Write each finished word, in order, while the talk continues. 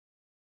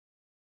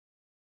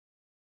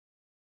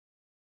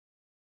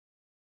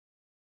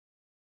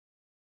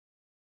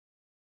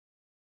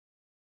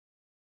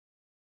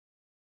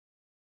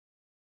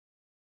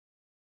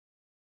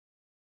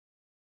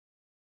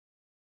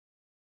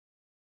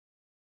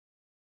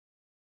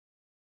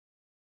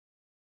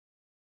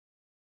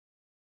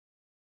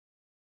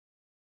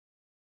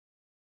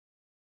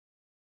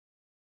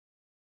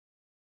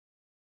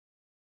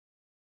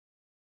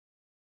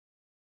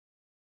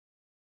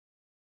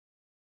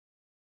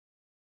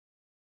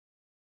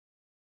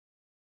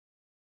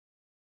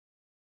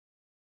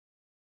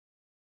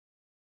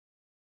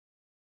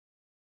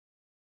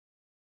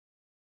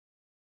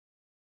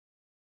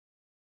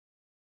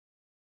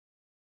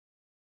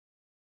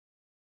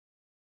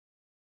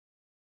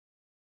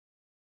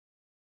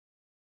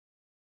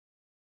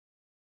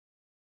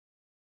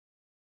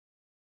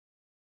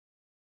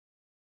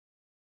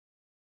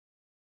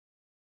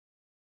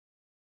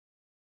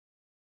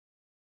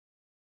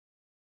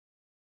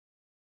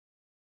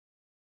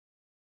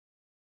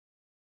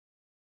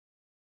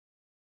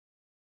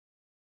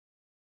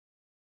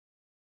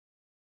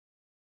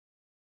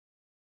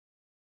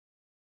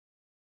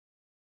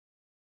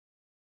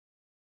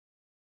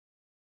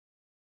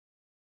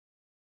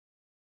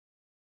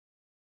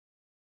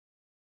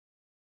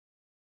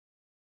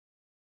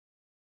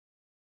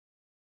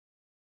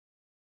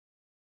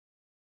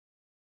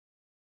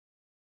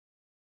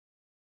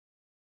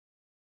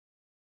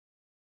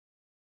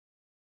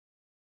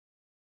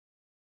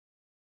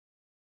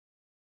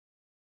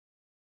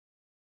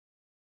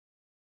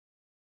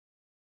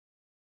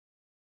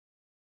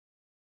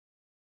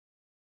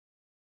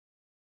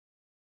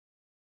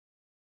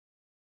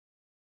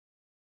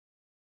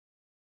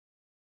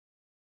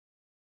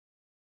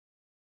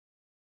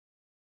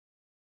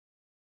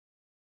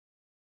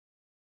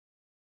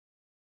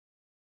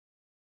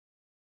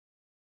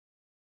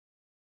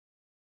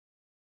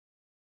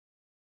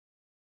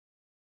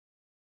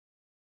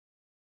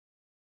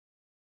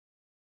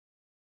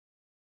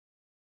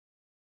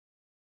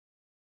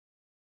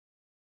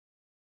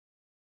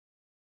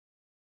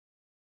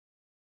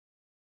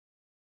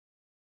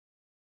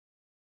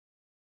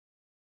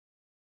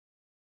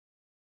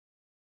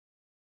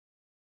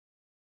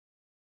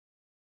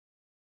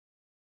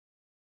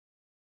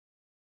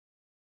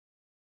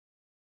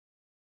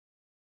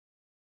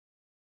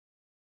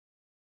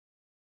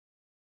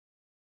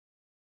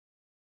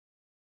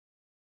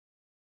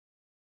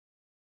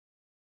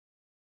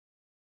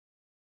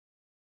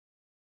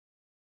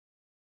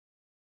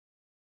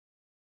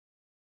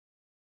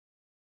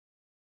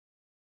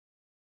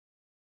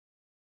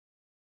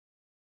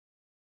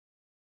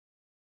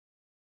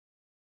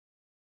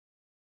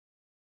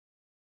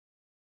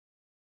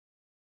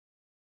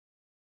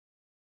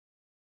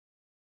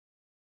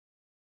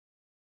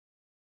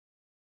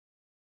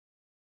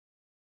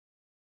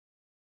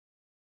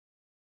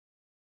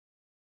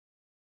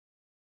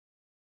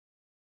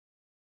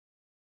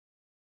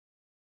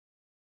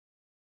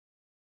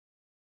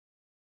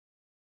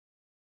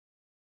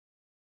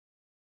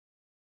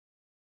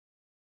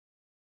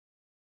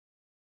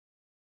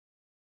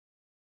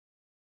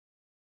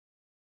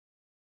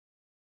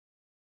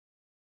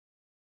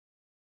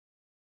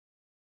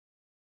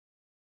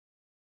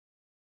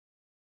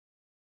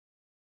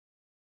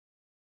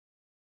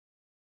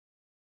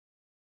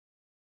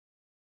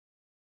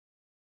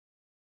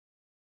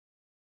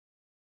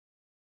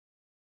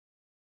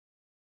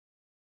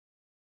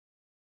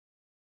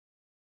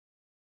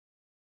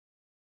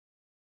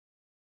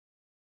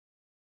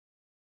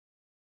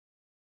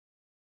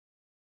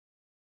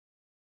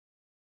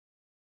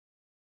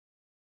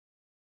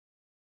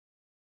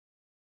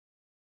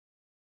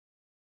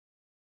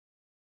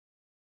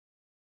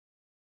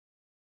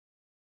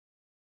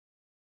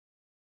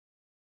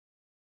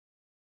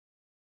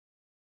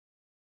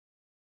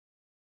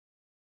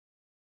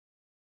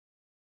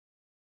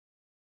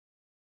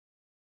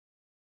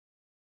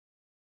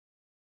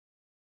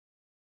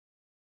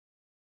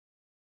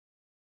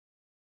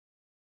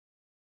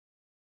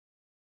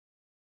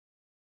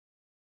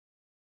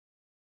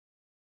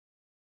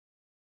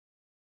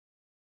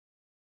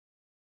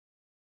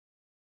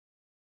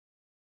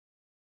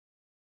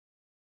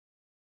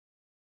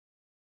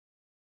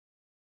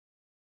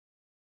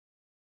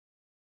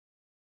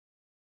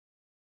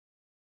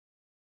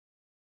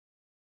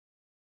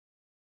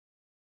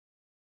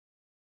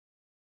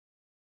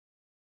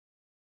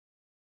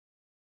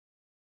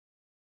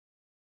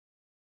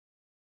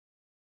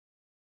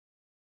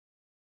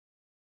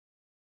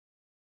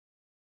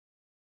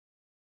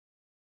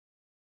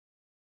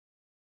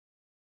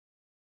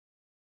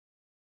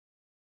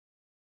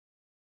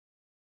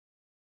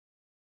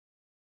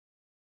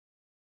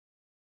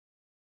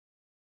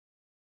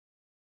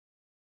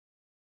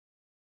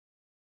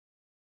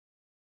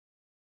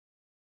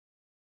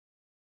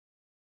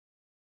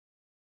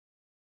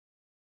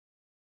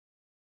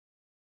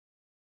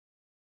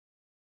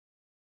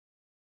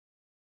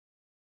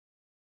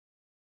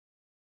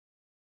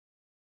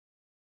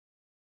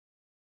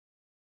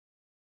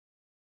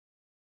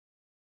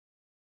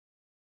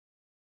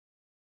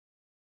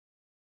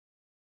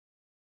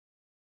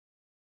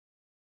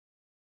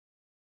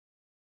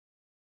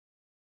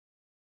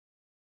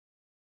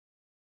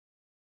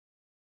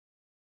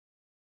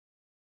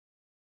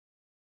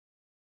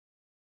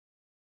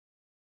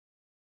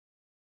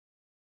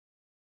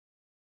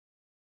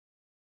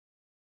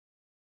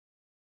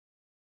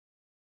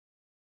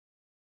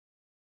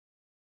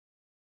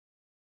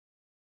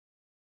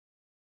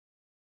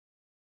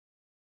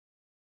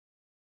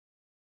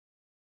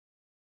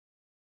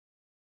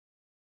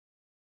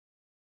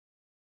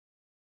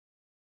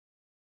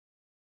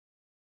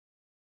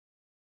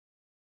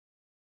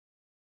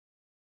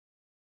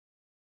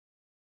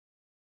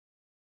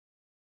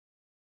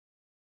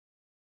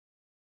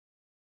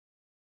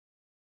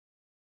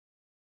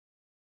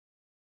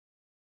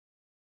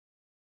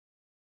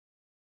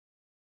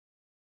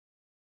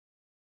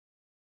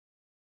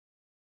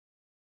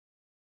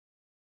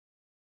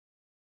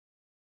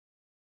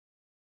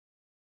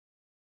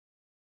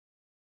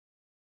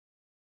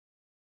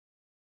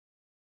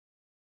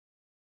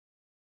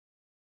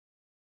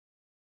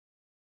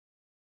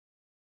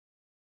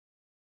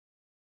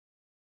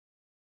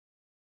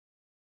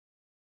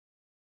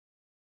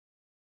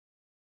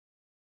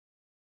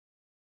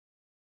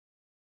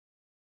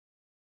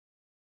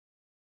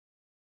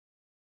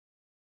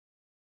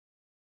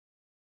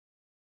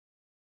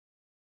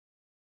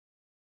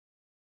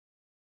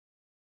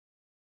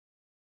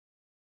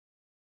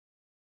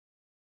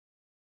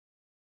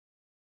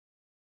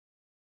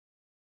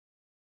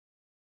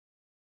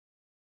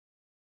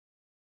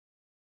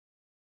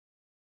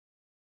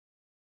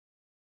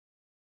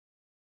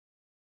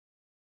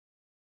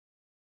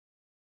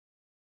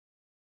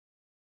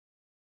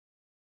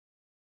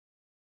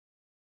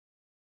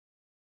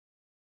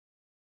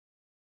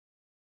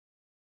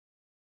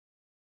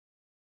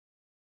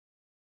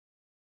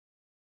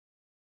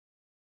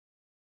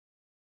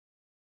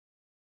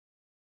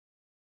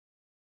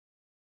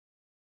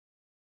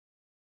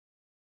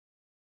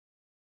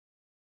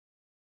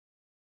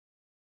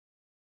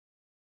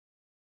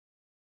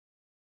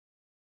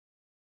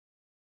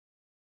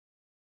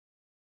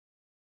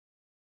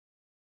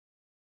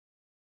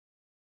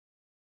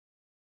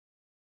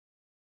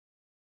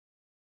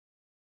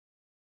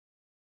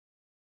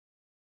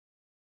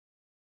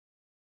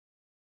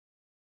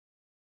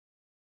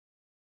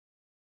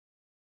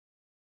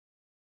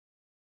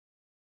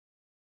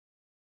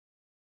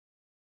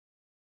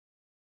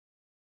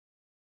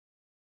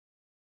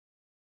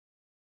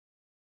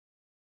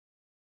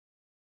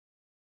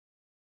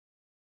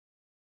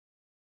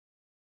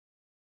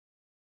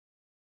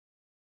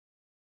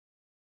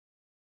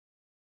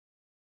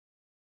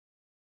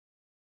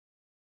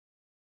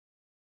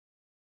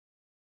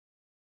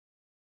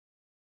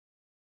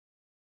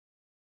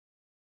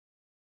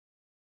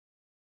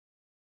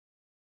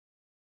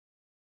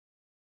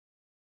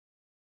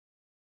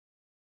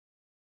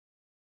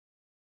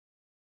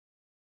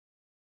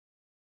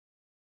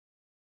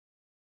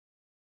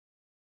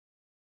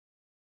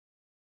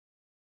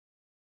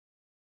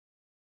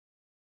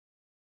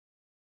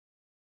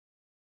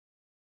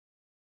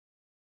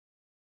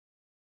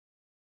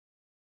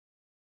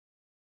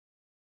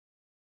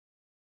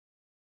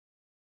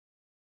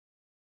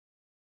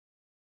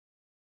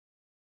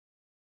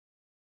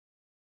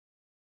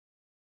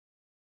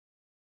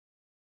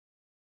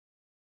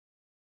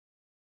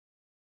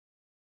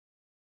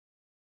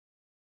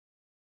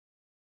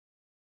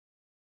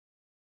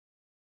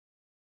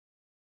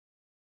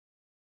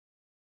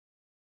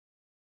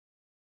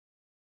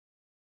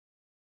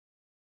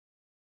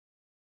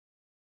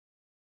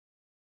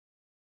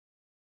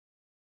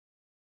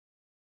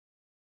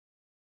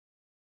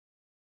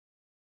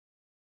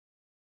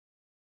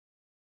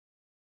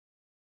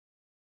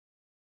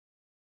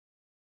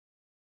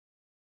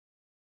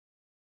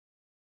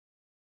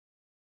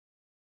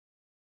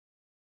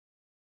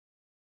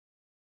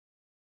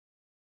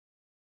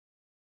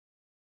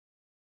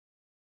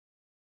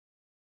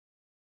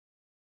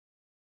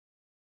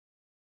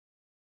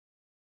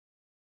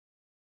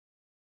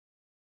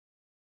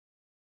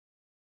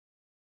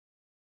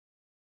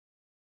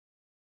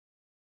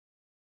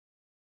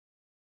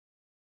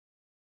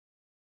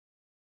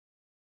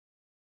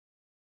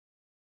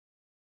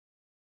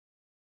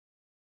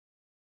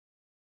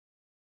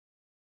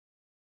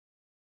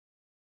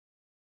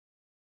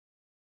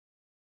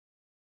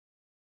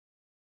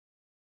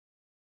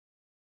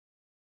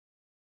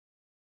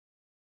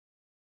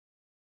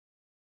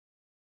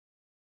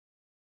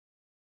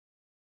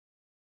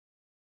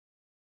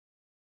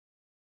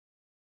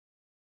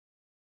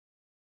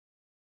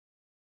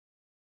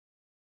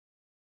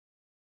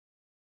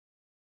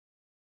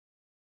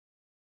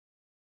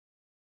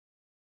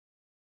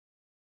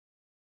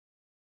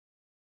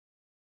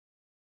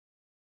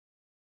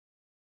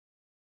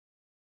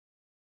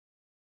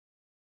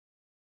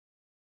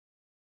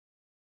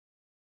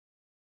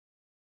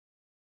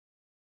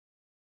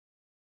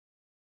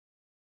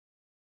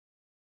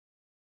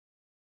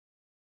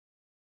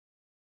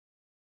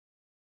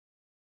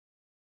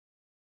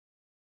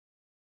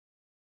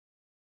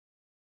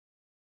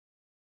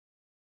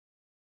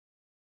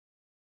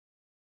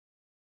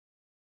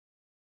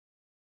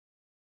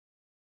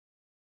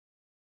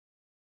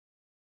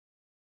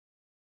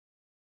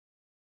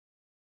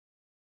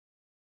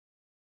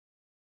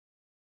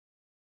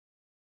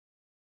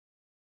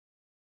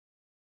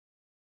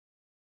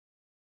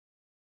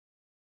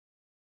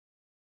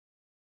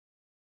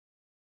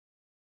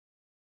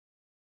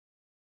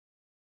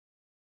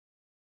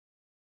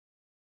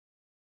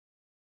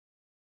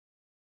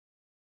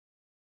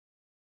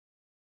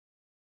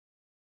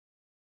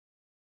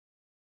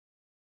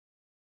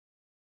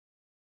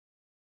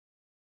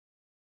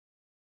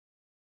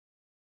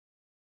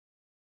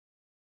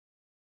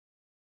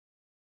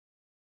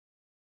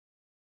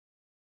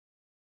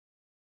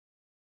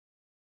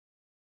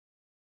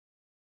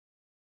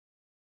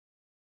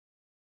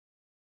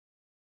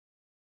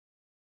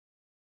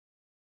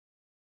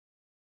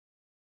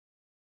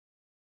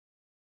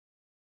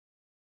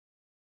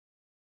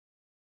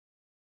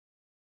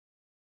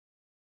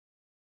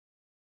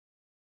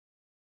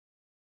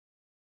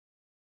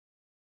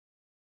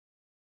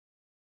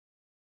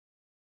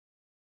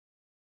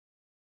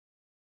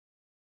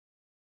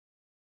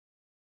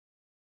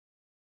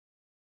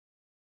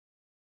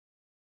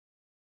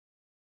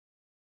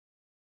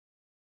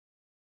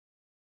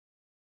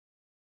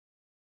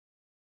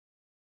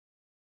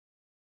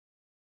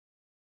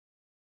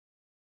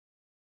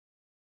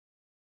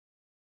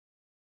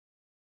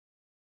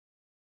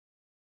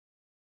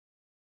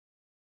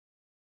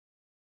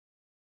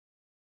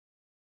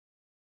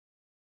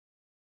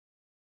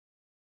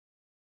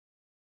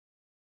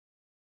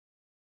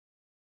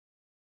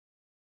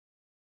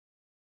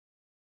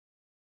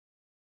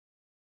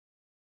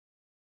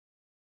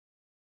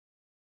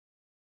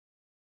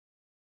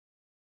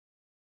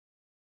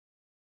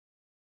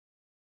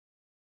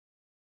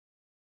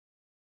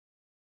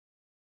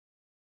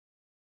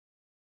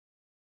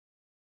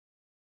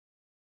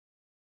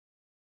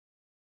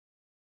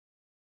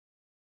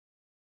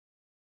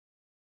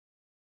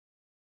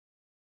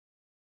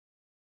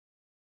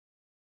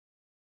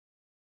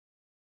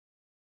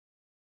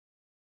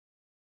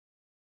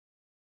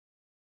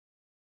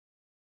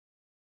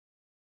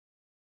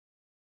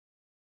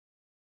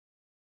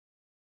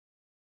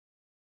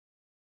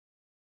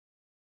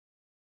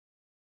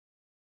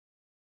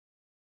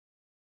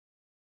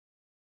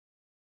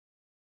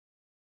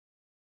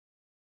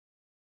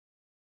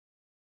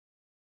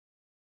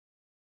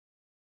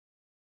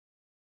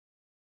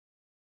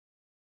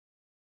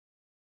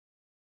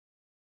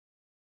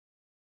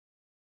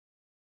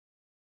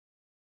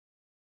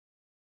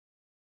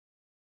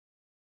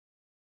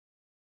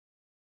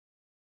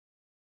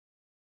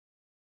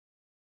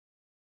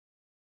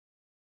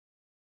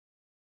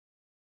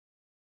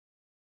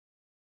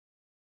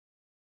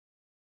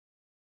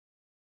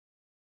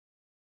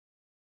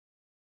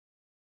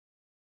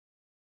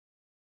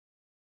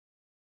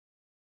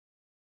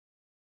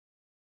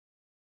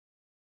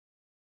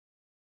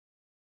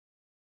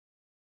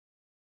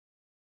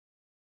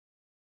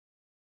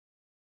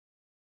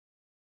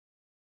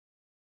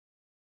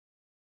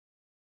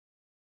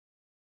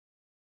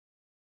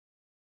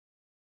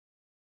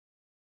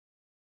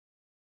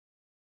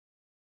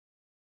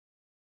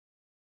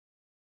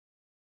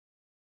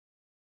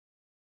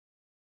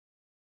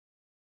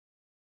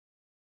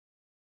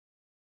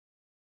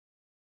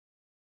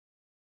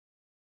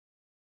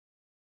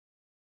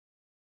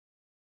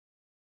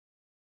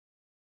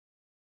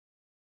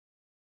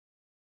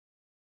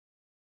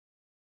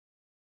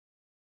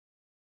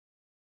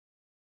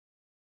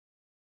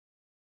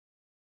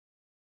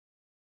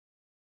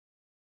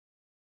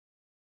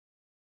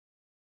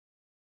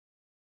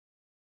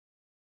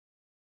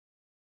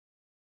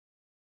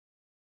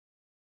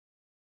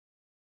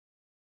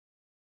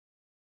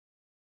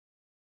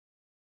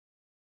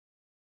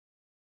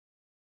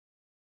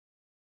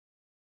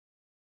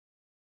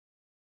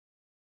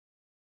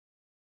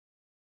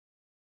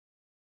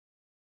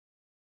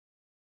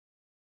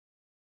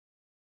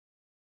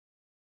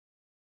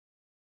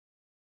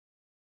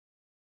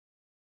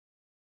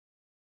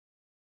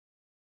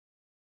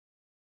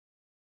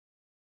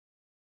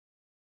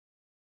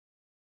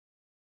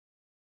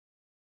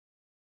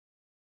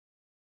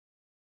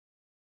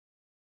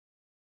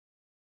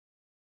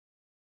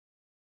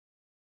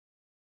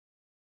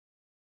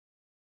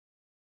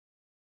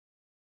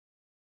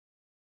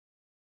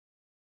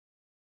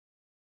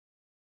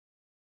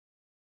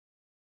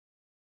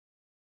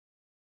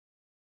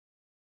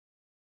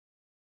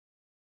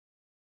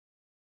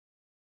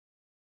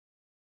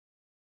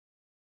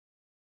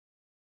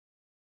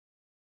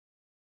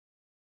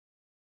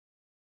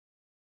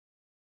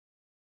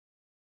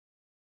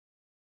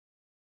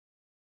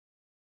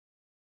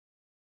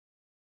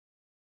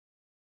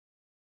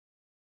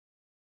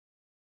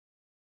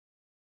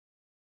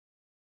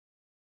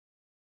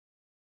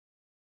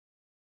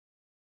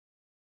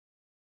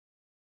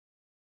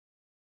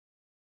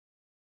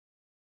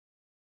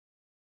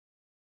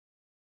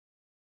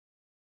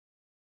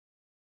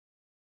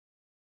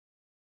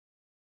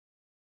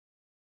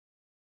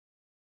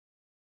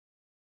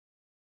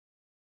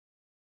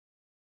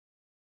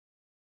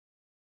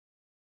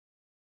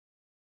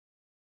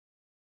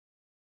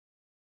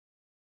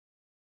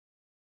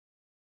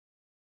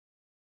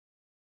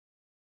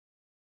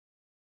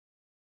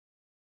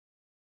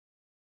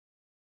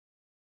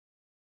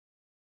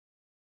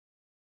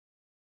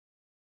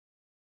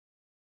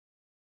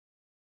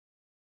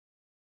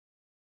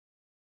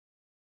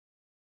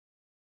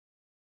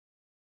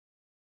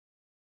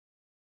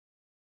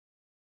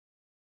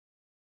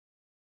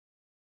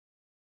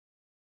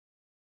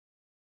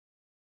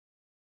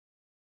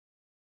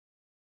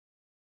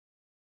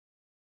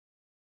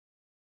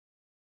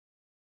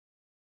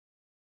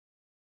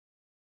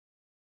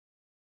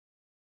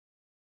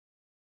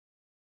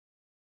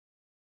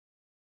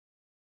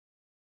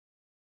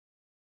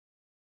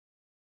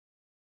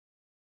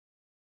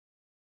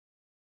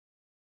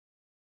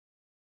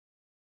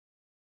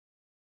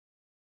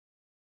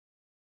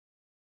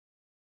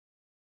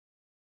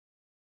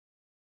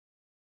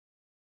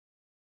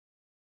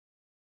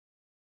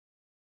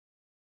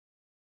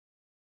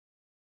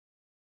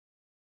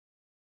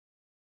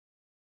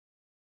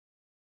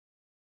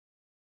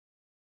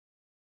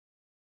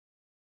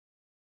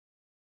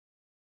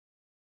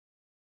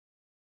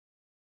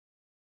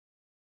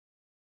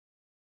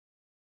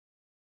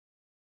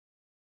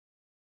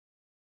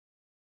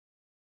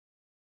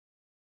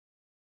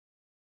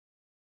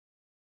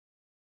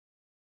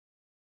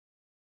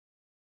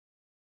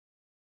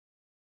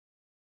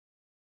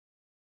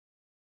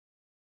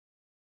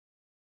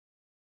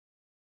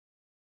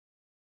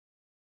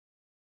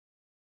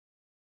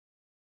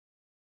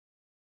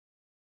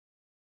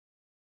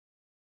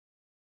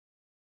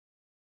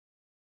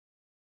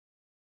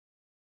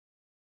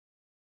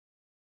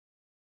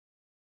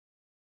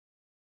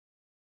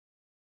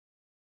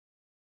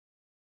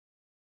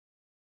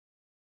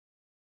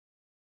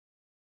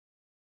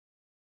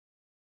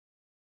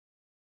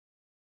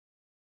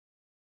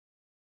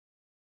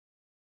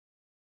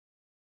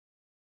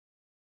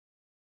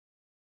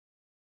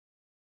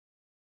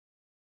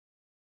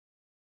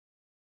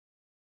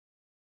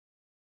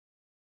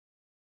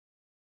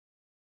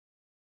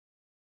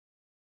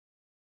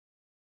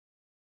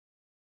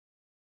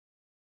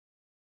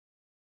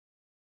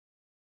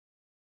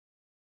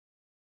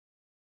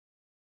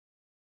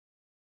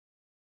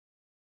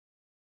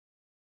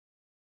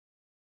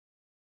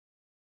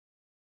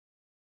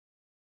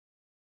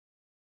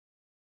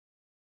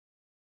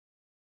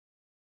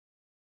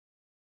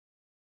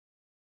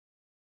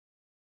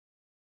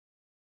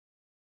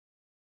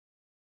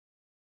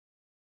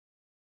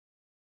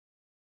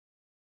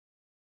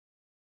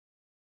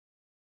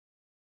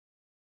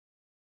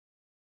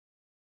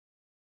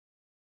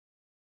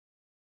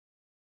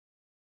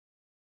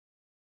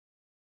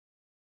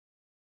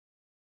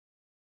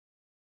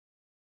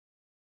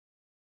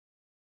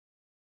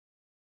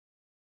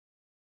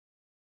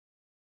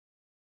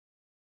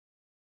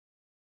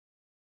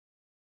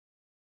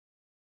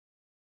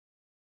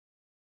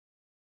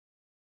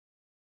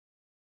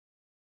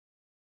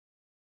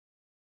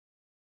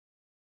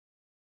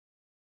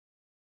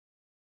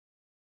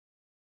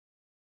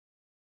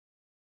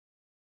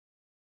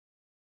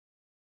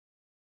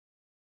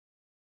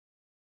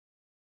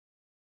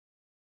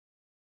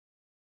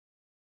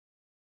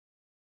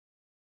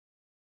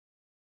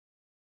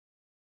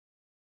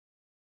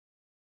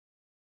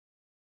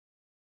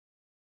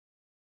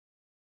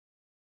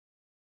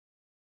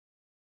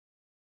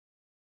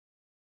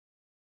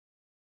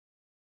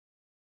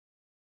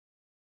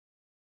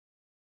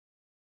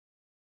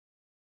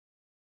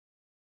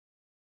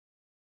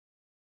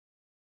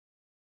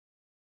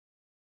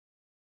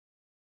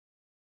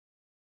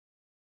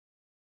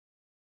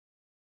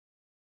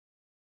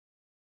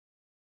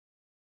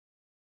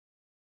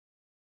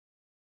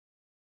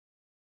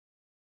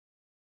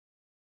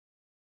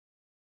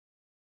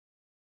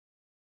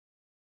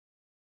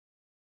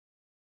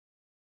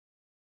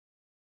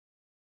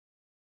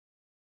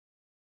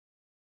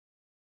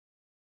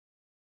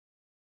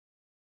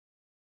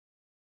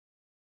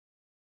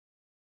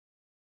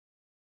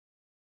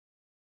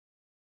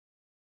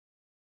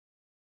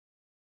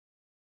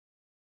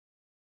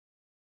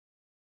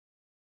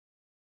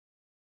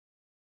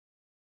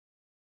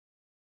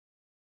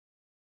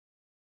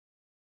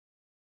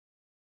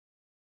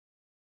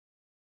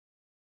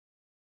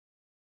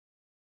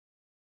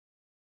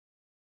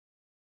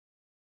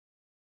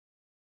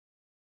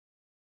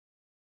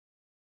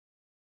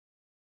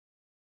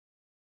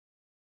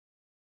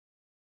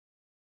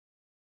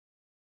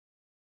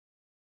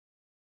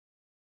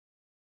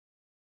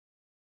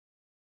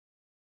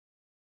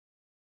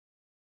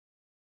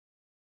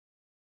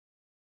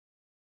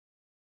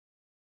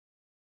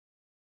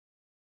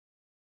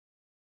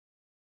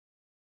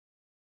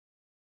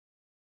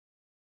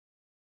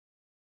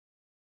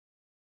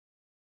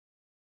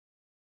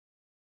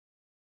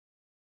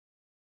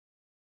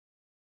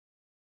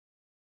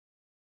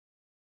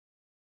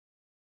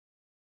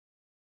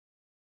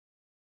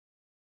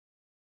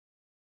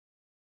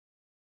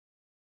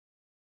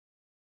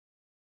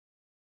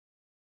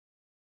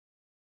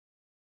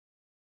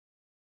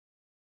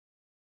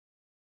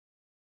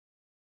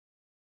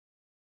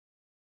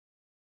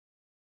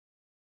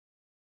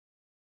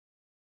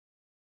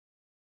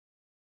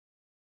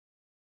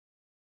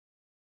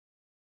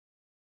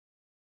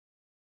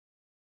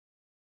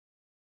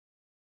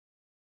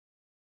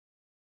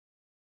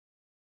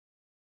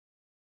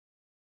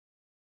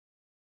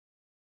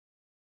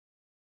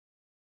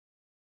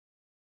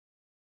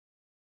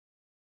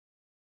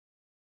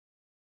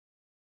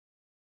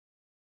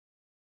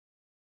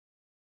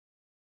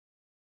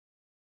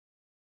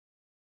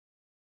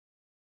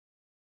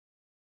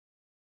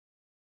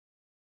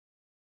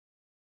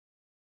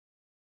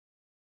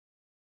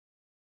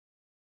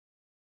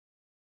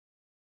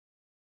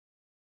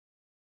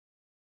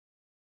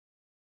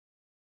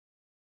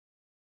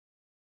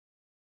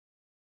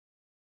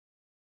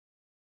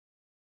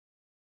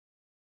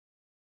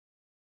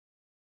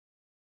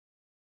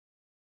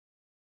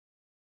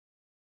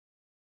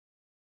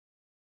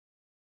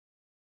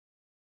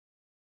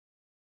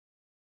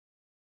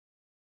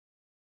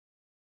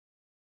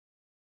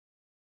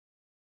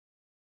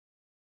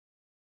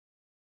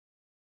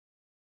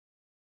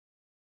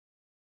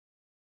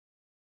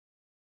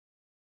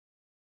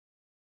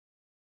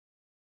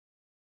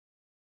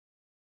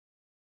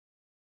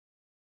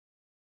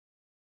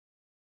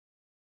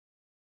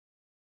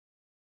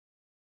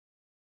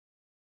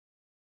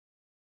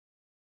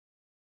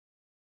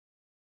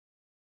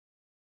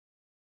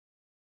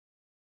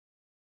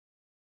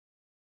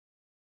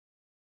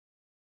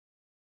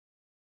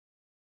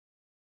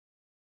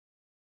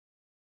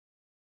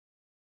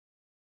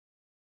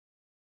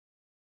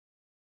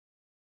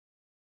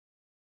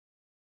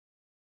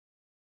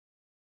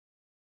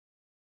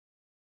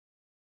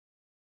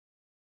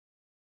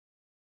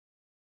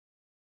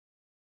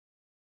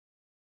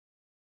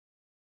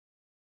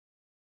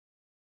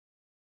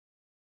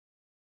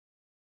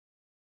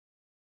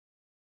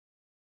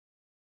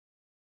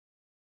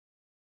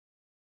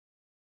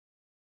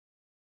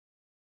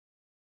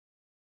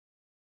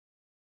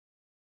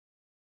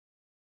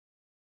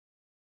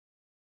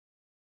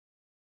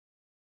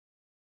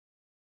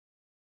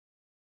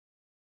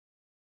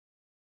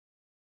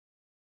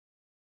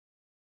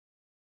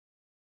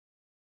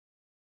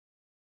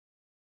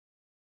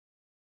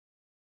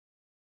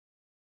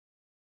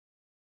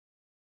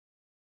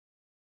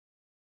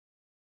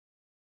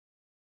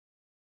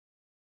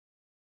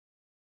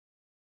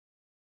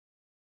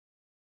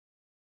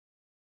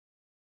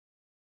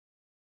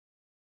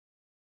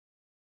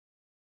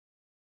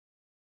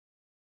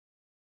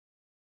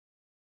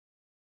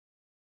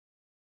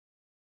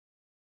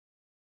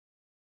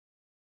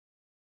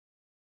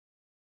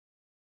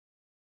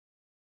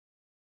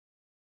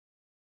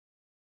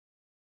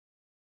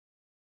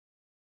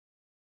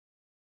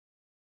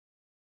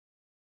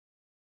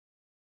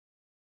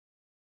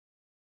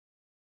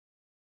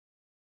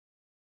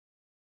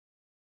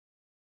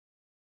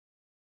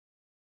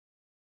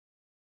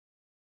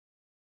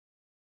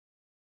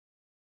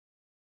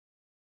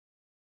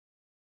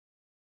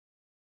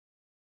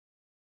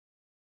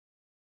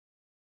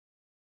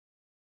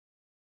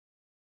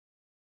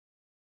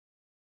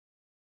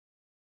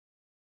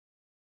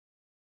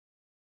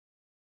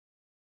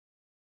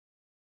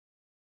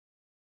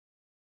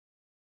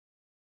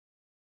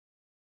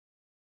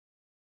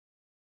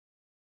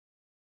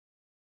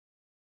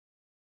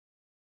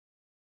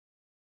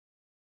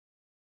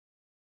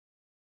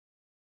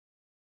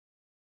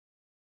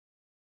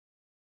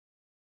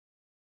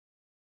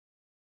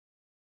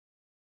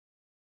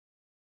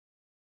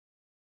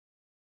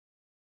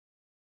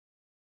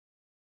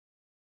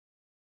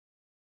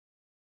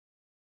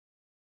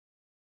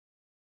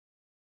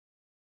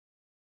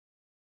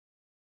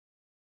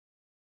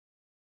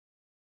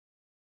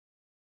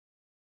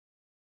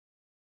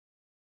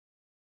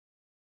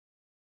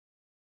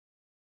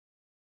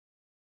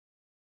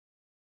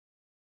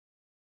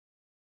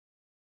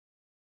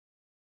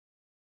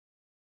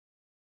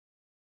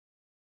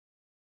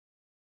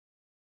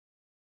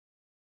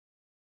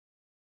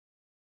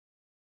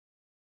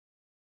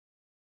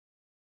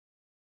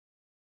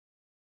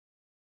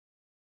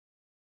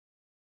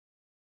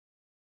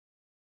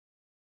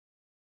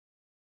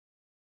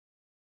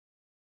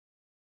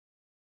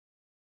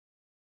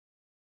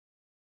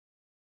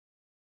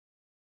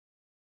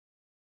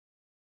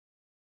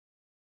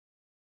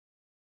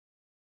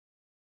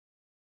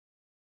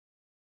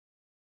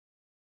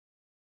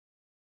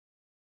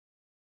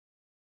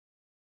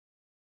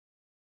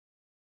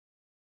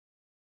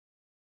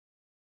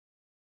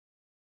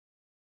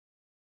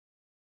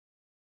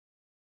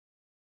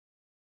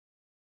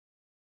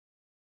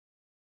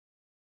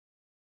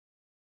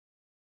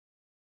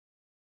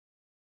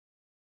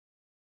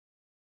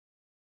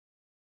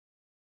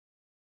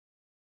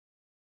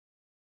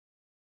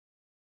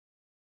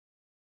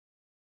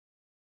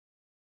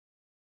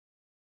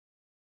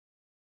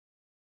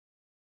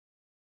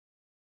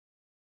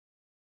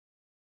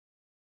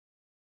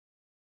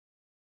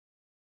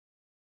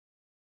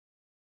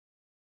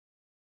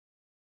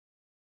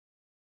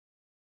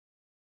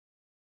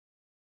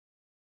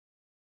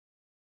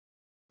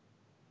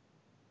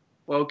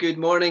Well, good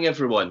morning,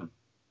 everyone.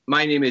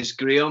 My name is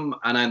Graham,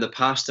 and I'm the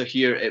pastor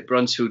here at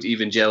Bruntsfield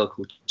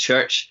Evangelical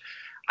Church.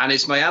 And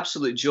it's my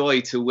absolute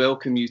joy to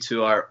welcome you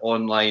to our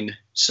online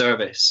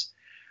service.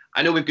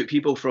 I know we've got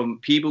people from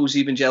Peebles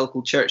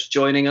Evangelical Church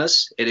joining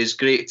us. It is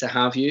great to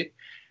have you.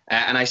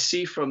 And I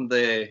see from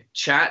the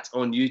chat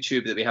on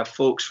YouTube that we have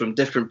folks from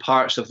different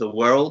parts of the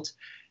world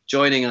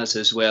joining us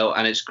as well.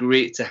 And it's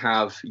great to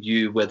have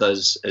you with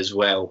us as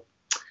well.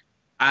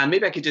 And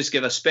maybe I could just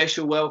give a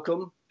special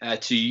welcome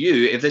to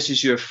you if this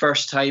is your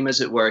first time,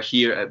 as it were,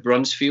 here at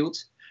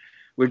Bruntsfield.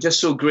 We're just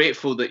so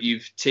grateful that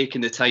you've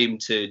taken the time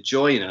to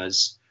join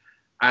us.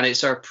 And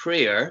it's our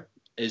prayer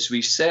as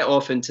we set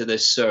off into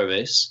this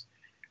service,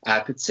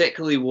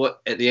 particularly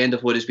at the end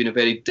of what has been a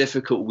very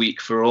difficult week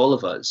for all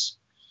of us,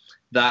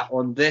 that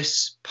on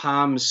this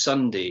Palm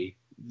Sunday,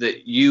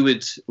 that you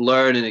would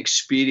learn and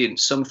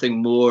experience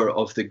something more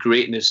of the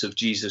greatness of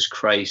Jesus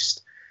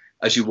Christ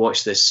as you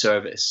watch this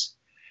service.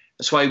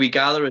 That's why we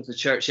gather as a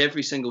church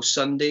every single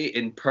Sunday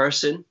in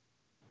person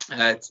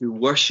to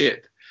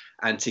worship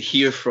and to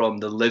hear from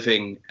the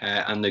living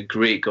and the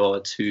great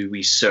God who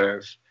we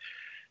serve.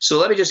 So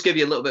let me just give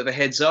you a little bit of a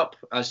heads up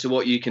as to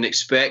what you can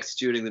expect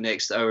during the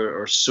next hour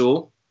or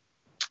so.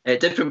 At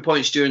different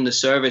points during the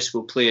service,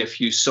 we'll play a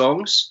few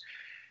songs.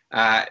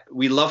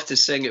 We love to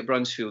sing at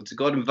Bruntsfield.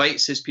 God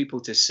invites his people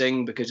to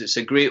sing because it's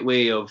a great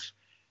way of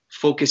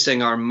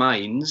focusing our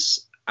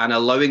minds and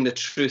allowing the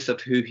truth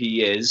of who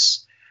he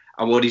is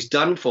and what he's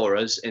done for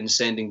us in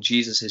sending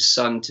Jesus, his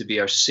son, to be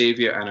our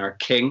Savior and our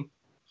King,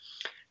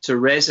 to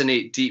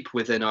resonate deep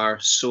within our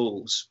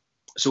souls.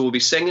 So we'll be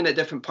singing at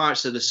different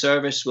parts of the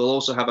service. We'll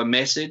also have a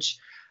message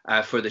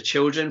for the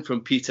children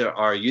from Peter,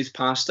 our youth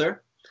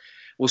pastor.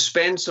 We'll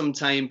spend some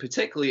time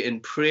particularly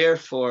in prayer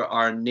for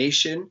our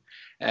nation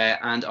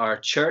and our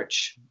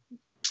church.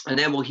 And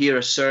then we'll hear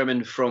a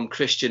sermon from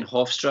Christian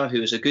Hofstra,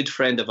 who is a good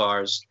friend of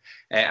ours,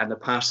 and the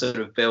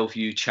pastor of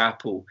Bellevue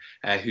Chapel,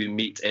 who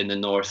meet in the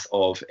north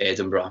of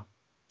Edinburgh.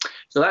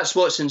 So that's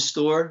what's in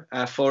store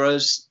for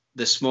us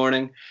this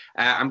morning.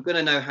 I'm going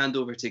to now hand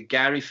over to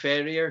Gary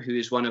Ferrier, who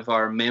is one of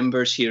our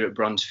members here at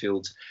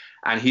Bruntsfield,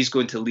 and he's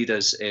going to lead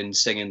us in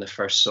singing the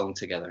first song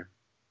together.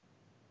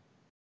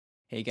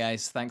 Hey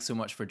guys, thanks so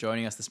much for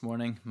joining us this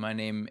morning. My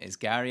name is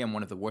Gary. I'm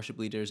one of the worship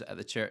leaders at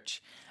the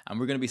church, and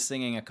we're going to be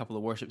singing a couple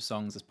of worship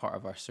songs as part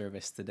of our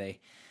service today.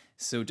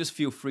 So just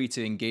feel free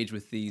to engage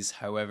with these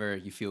however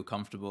you feel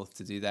comfortable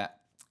to do that,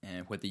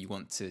 whether you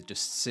want to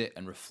just sit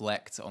and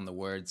reflect on the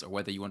words or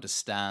whether you want to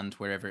stand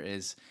wherever it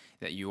is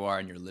that you are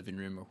in your living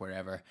room or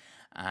wherever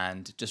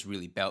and just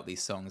really belt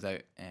these songs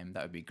out.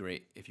 That would be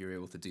great if you're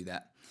able to do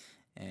that.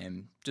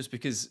 Just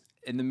because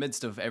in the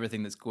midst of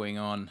everything that's going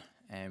on,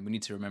 we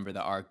need to remember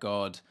that our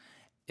God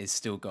is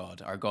still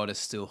God. Our God is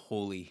still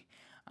holy,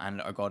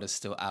 and our God is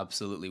still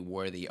absolutely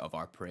worthy of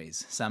our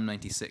praise. Psalm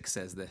 96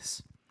 says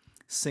this: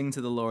 "Sing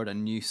to the Lord a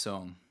new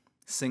song.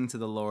 Sing to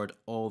the Lord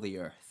all the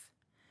earth.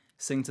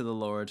 Sing to the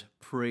Lord,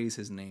 praise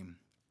his name.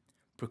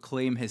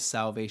 Proclaim his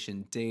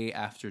salvation day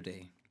after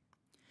day.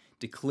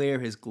 Declare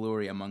his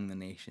glory among the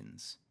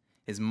nations,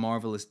 his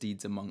marvelous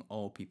deeds among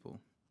all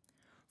people.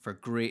 For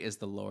great is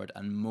the Lord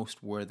and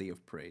most worthy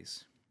of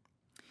praise.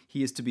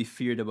 He is to be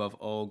feared above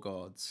all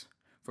gods,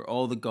 for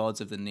all the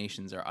gods of the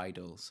nations are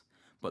idols,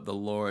 but the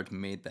Lord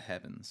made the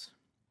heavens.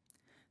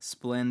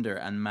 Splendor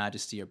and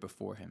majesty are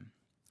before him.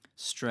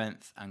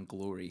 Strength and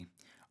glory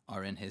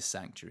are in his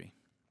sanctuary."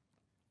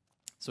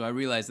 So I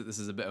realize that this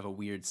is a bit of a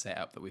weird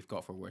setup that we've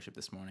got for worship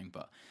this morning,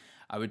 but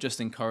I would just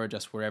encourage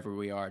us wherever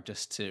we are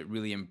just to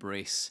really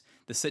embrace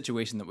the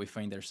situation that we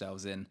find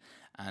ourselves in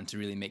and to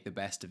really make the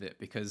best of it,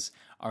 because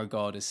our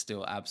God is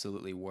still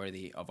absolutely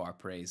worthy of our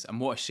praise. And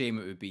what a shame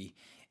it would be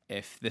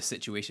if this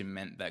situation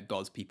meant that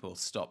God's people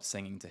stopped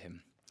singing to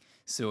him.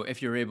 So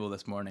if you're able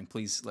this morning,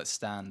 please let's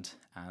stand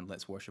and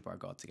let's worship our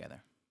God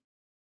together.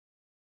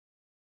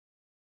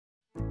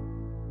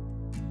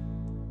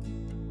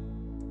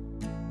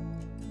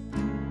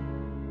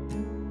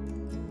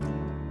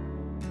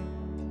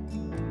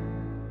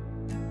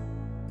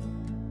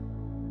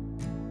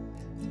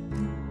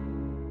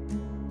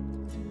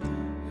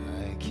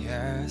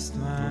 Cast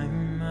my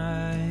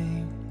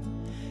mind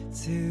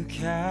to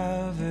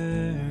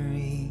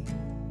Calvary,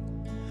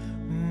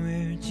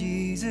 where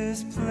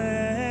Jesus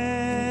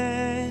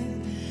bled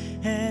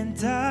and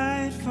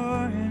died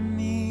for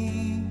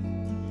me.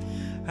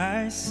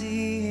 I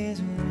see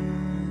his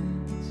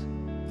wounds,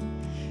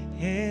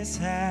 his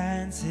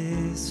hands,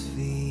 his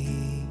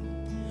feet,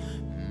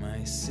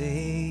 my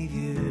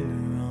Savior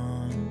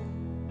on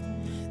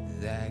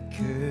that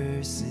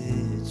cursed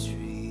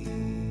tree.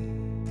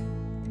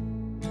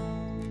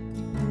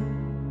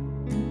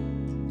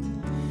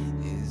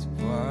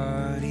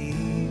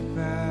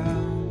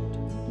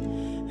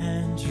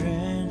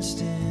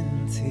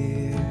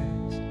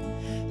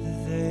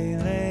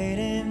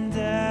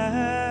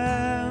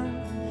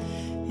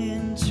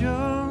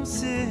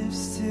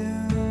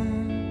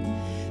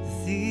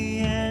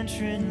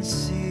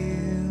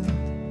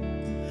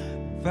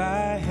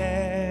 By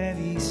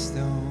heavy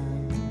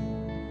stone,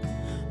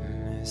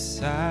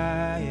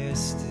 Messiah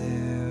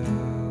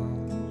still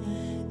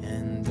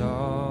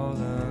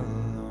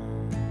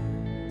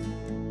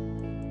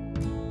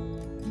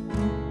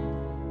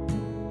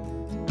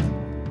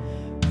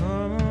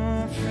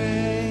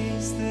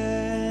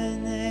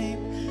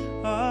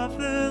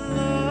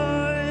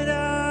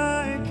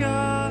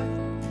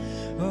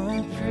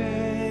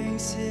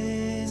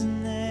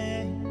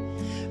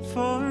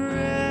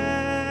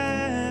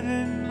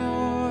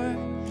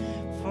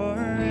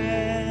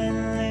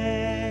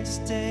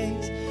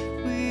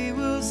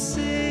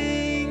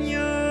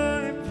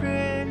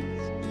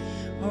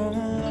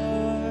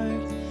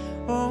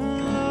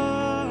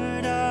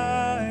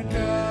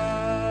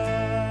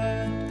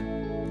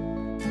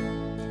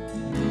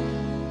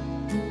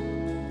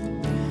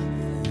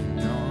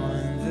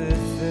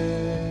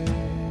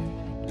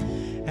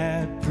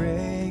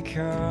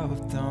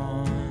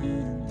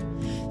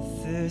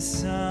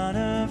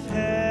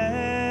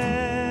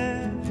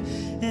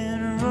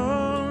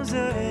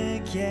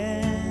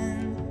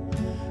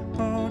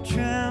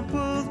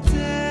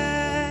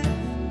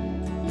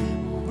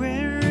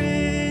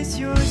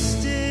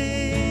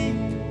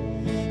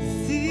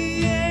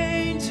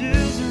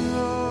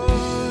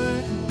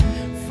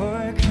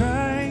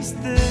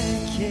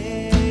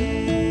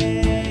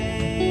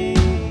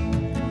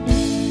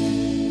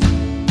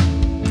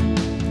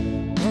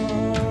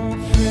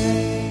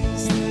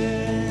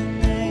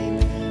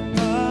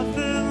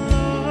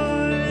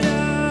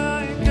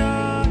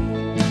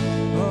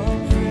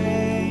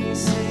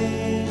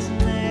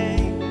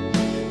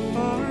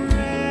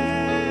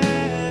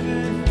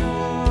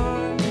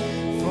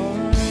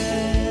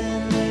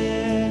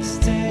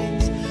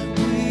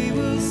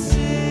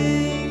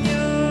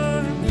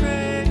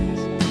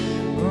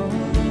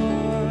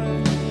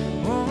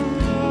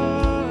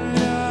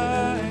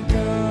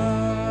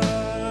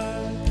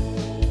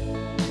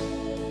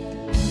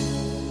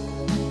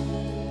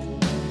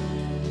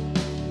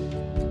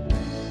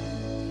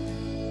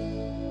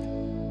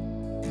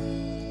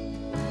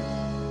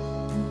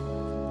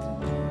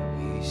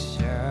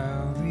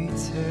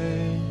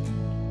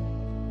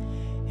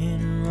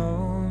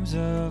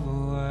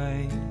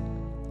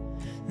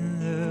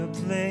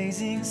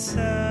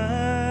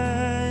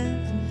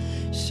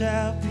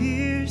shall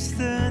pierce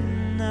the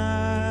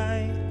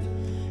night,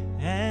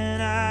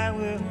 and I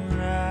will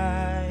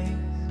rise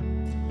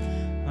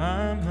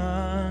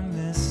among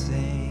the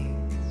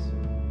saints,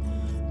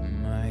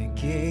 my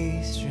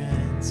gaze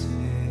transfixed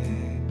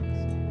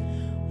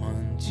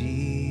on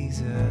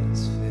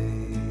Jesus' face.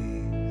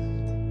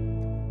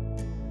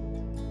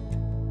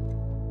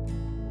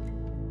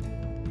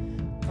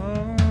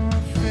 Oh,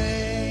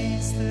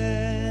 praise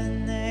the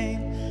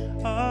name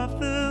of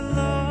the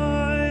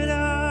Lord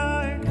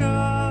our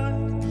God.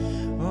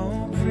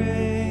 Oh,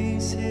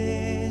 praise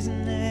his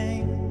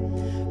name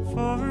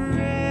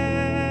forevermore.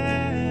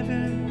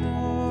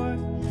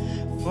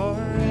 For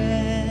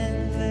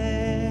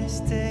endless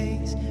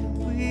days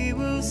we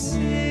will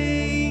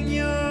sing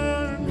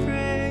your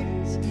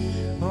praise.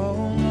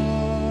 Oh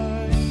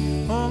Lord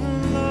our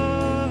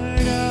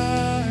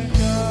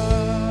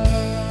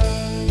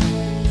God.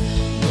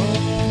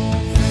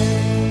 Oh,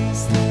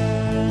 praise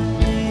the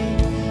name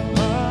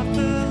of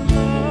the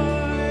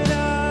Lord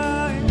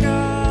our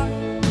God.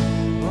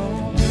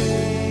 Oh,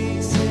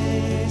 praise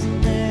his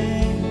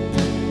name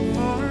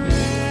forevermore.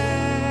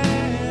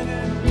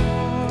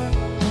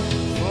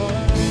 For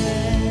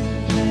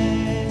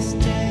endless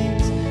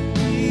days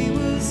we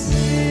will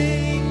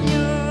sing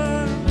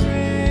your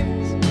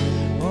praise.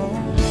 Oh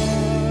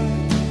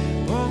Lord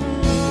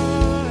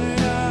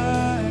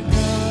our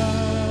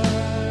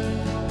God.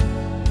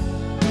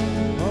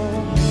 Oh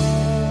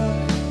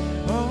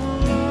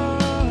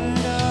Lord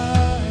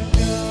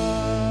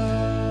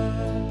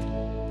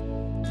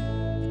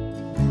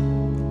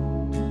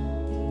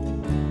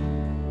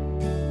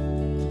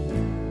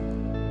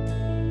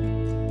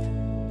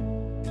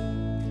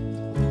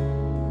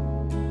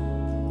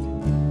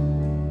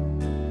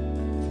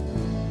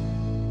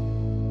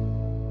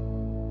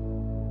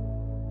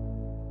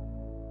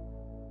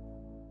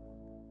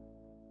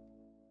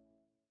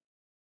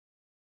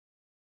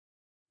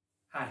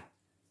Hi,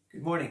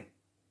 good morning.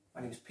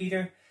 My name is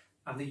Peter.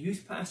 I'm the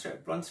youth pastor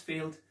at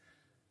Bruntsfield,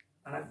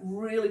 and I've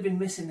really been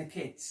missing the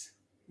kids,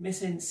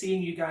 missing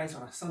seeing you guys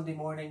on a Sunday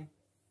morning.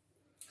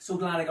 So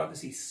glad I got to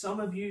see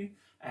some of you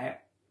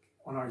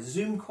on our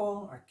Zoom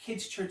call, our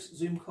Kids Church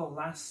Zoom call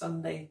last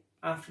Sunday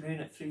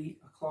afternoon at 3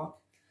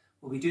 o'clock.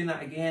 We'll be doing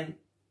that again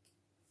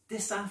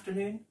this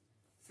afternoon,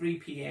 3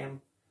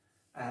 p.m.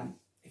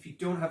 If you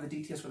don't have the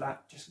details for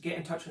that, just get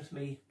in touch with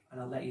me and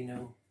I'll let you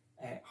know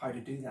how to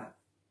do that.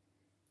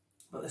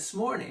 But this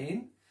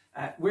morning,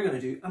 we're going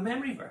to do a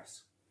memory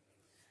verse.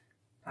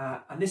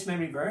 And this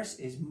memory verse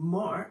is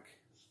Mark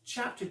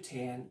chapter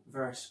 10,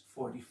 verse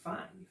 45.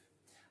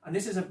 And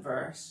this is a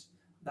verse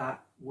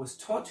that was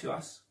taught to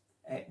us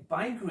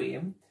by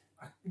Graham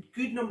a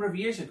good number of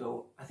years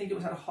ago. I think it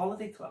was at a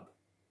holiday club.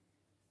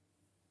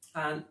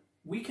 And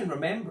we can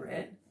remember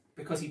it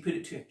because he put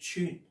it to a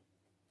tune.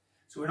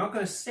 So we're not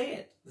going to say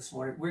it this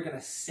morning, we're going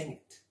to sing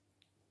it.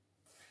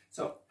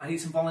 So I need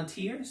some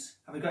volunteers.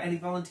 Have we got any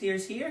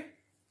volunteers here?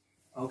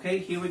 Okay,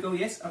 here we go.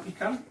 Yes, up you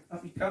come,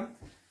 up you come.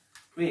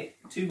 Great,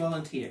 2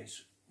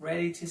 volunteers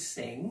ready to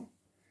sing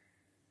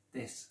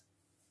this.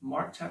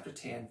 Mark chapter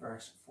 10,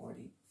 verse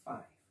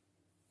 45.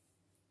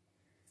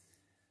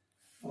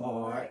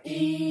 For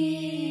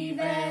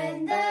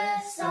even the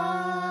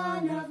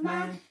Son of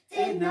Man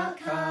did not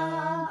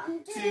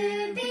come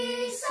to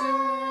be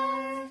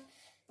served,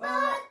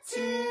 but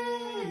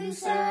to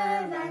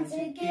serve and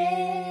to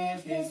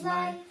give his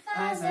life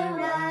as a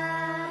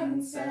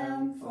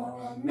ransom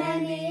for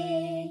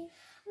many.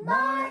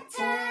 Mark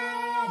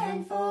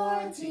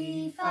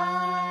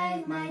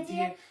 10:45, my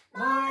dear.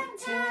 Mark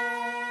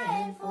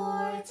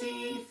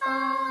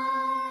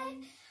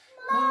 10:45.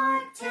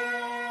 Mark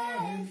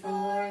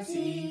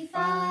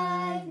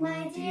 10:45,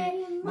 my dear.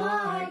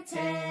 Mark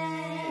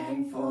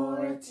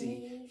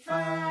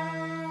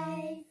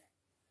 10:45.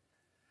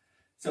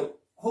 So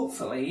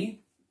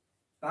hopefully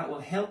that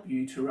will help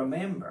you to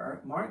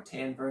remember Mark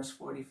 10, verse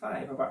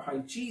 45, about how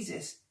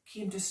Jesus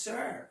came to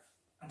serve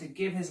and to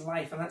give his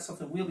life. And that's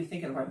something we'll be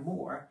thinking about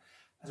more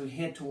as we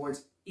head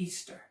towards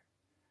Easter.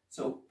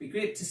 So be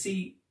great to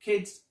see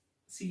kids.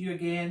 See you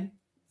again,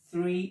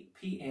 3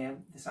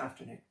 p.m. this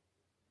afternoon.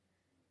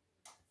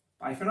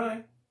 Bye for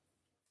now.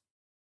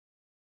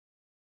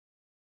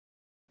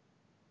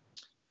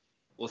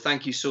 Well,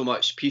 thank you so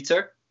much,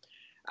 Peter.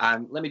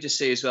 And let me just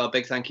say as well, a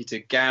big thank you to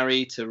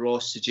Gary, to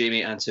Ross, to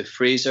Jamie and to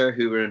Fraser,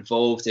 who were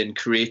involved in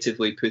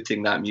creatively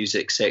putting that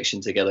music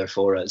section together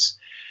for us.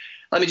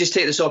 Let me just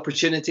take this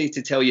opportunity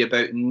to tell you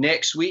about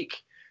next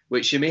week,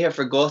 which you may have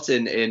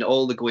forgotten in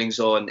all the goings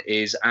on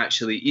is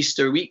actually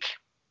Easter week.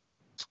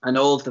 And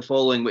all of the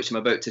following, which I'm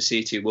about to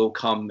say to you, will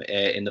come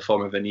in the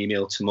form of an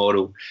email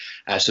tomorrow.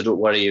 So don't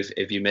worry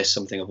if you miss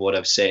something of what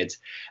I've said.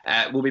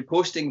 We'll be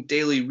posting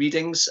daily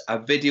readings, a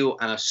video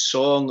and a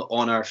song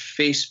on our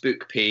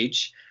Facebook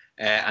page.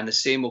 And the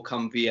same will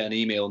come via an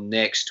email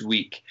next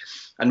week.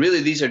 And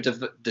really, these are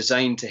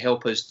designed to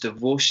help us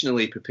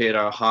devotionally prepare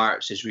our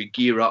hearts as we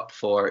gear up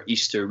for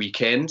Easter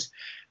weekend.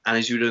 And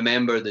as you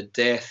remember the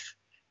death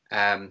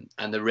and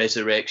the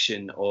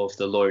resurrection of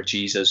the Lord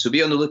Jesus. So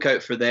be on the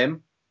lookout for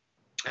them.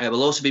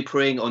 We'll also be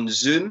praying on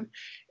Zoom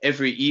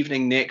every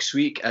evening next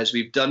week, as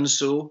we've done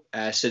so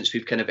since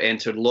we've kind of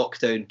entered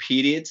lockdown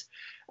period.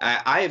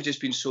 I have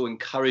just been so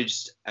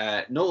encouraged,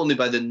 not only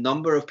by the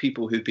number of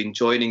people who've been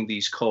joining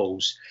these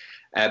calls,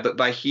 but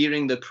by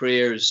hearing the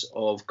prayers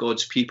of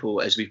God's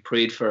people as we've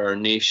prayed for our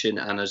nation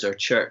and as our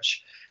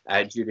church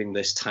during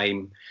this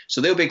time.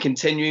 So they'll be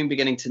continuing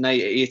beginning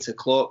tonight at 8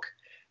 o'clock,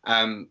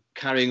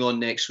 carrying on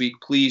next week.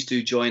 Please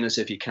do join us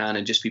if you can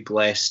and just be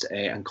blessed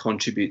and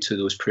contribute to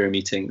those prayer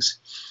meetings.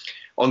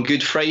 On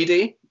Good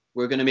Friday,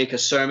 we're going to make a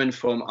sermon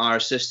from our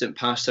assistant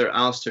pastor,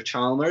 Alistair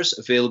Chalmers,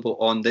 available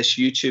on this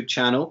YouTube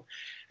channel.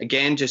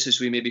 Again, just as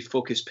we maybe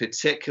focus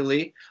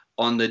particularly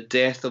on the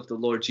death of the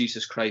Lord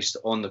Jesus Christ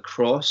on the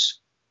cross.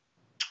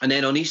 And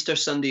then on Easter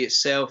Sunday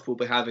itself, we'll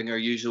be having our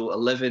usual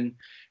 11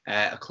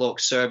 o'clock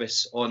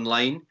service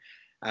online,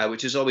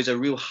 which is always a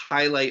real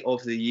highlight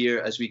of the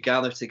year as we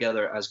gather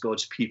together as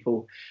God's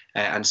people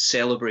and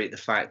celebrate the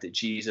fact that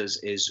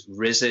Jesus is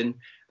risen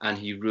and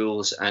he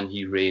rules and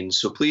he reigns.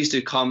 So please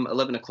do come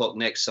 11 o'clock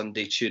next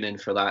Sunday. Tune in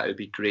for that. It would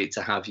be great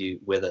to have you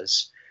with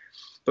us.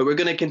 But we're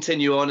going to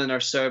continue on in our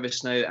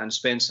service now and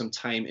spend some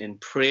time in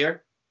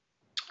prayer.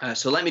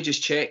 So let me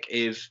just check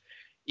if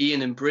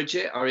Ian and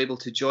Bridget are able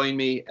to join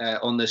me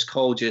on this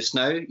call just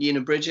now. Ian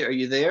and Bridget, are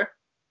you there?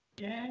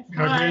 Yes.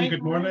 Hi.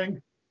 Good morning.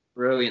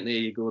 Brilliant. There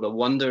you go. The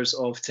wonders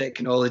of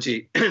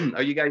technology.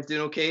 Are you guys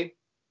doing okay?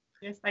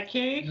 Yes, thank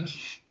you. Yes.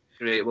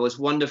 Great. Well, it's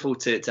wonderful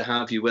to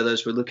have you with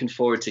us. We're looking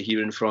forward to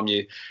hearing from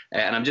you.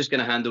 And I'm just going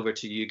to hand over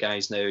to you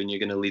guys now, and you're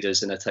going to lead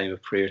us in a time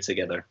of prayer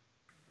together.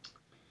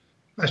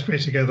 Let's pray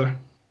together.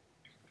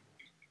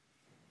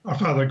 Our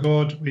Father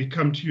God, we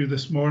come to you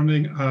this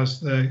morning as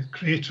the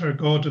Creator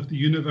God of the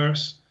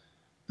universe,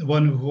 the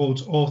one who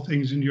holds all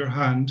things in your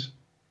hand,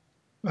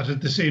 but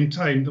at the same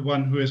time, the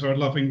one who is our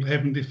loving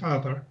Heavenly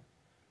Father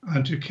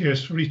and who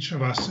cares for each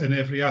of us in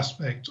every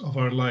aspect of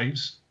our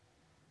lives.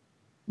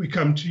 We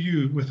come to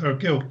you with our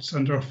guilts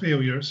and our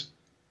failures,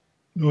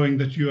 knowing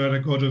that you are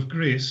a God of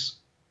grace,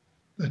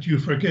 that you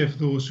forgive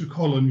those who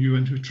call on you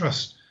and who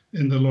trust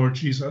in the Lord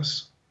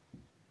Jesus.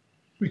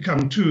 We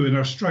come too in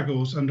our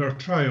struggles and our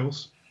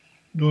trials,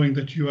 knowing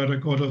that you are a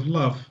God of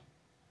love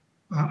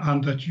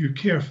and that you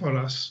care for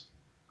us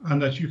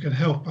and that you can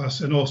help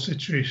us in all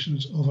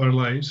situations of our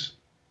lives.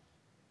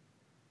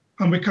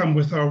 And we come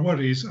with our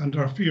worries and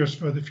our fears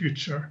for the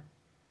future,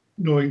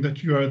 knowing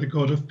that you are the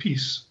God of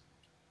peace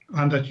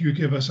and that you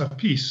give us a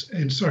peace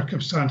in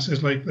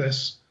circumstances like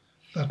this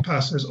that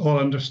passes all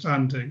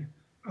understanding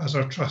as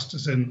our trust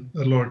is in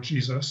the Lord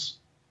Jesus.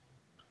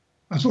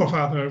 And so,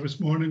 Father, this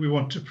morning we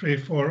want to pray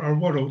for our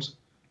world,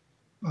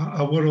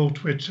 a world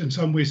which in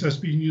some ways has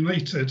been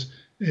united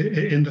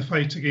in the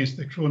fight against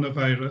the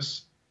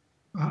coronavirus,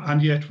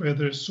 and yet where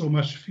there is so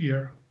much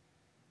fear.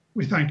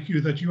 We thank you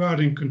that you are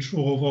in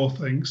control of all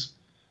things,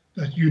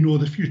 that you know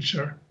the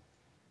future.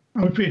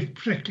 And we pray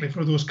particularly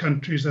for those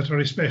countries that are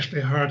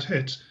especially hard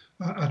hit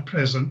at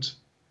present.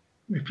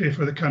 We pray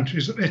for the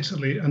countries of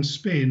Italy and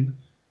Spain,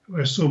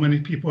 where so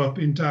many people have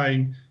been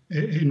dying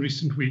in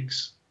recent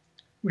weeks.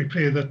 We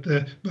pray that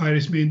the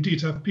virus may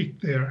indeed have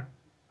peaked there,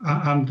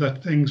 and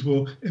that things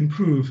will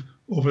improve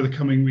over the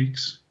coming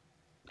weeks.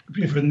 We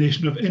pray for the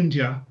nation of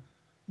India,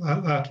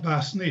 that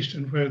vast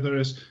nation where there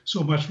is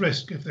so much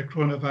risk if the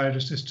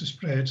coronavirus is to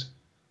spread.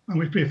 And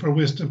we pray for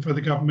wisdom for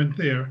the government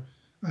there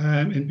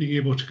in being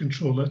able to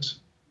control it.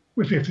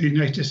 We pray for the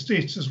United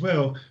States as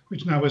well,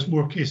 which now has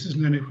more cases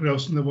than anywhere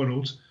else in the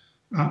world.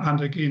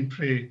 And again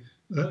pray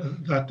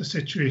that the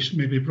situation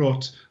may be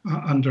brought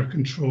under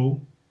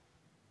control.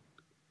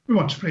 We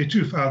want to pray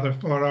too, Father,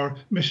 for our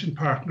mission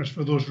partners,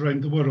 for those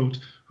around the world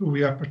who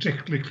we have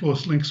particularly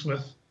close links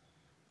with.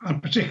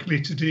 And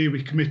particularly today,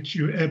 we commit to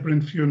you Ebra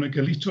and Fiona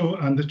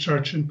Galito and the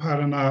church in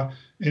Paraná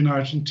in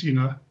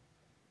Argentina.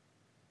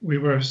 We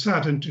were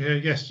saddened to hear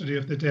yesterday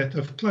of the death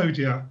of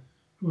Claudia,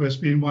 who has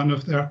been one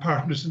of their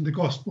partners in the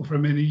gospel for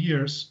many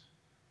years,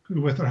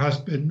 who with her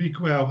husband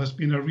Miguel has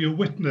been a real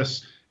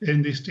witness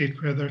in the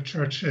state where their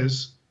church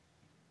is.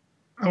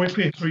 And we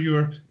pray for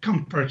your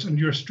comfort and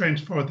your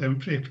strength for them.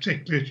 Pray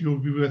particularly that you will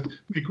be with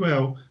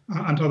Miguel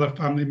and other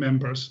family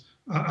members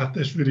at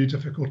this really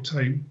difficult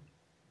time.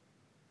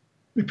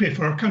 We pray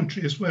for our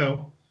country as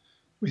well.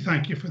 We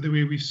thank you for the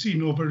way we've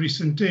seen over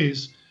recent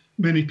days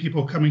many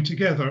people coming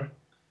together,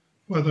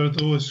 whether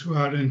those who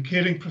are in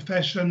caring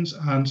professions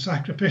and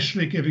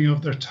sacrificially giving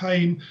of their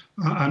time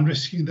and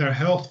risking their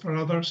health for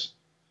others,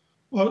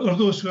 or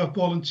those who have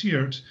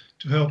volunteered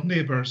to help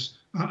neighbours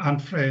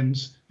and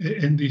friends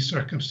in these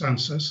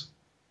circumstances.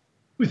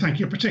 We thank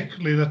you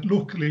particularly that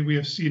locally we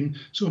have seen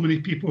so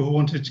many people who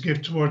wanted to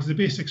give towards the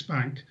Basics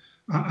Bank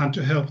and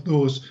to help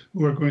those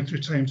who are going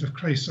through times of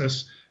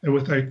crisis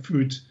without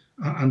food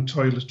and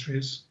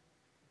toiletries.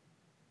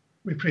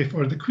 We pray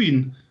for the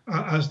Queen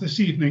as this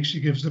evening she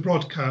gives the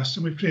broadcast,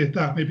 and we pray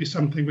that may be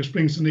something which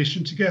brings the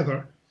nation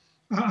together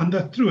and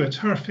that through it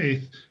her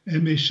faith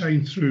may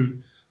shine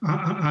through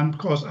and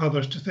cause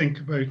others to think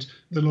about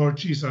the Lord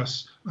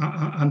Jesus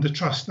and the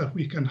trust that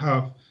we can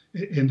have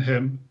in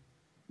him.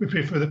 We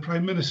pray for the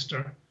Prime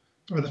Minister,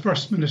 for the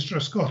First Minister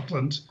of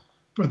Scotland,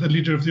 for the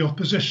Leader of the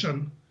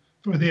Opposition,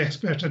 for the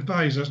expert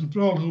advisors and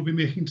for all who will be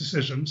making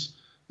decisions,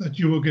 that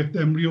you will give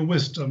them real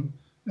wisdom,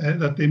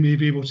 that they may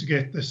be able to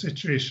get the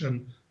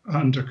situation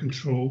under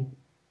control.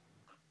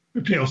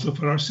 We pray also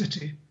for our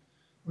city.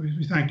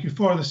 We thank you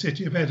for the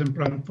city of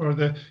Edinburgh and for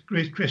the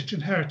great Christian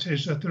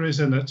heritage that there is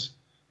in it.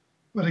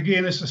 But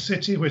again, it's a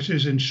city which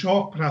is in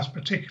shock, perhaps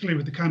particularly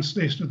with the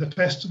cancellation of the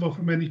festival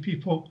for many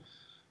people,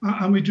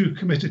 and we do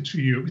commit it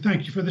to you. We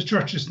thank you for the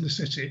churches in the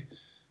city.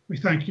 We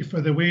thank you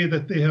for the way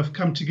that they have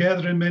come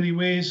together in many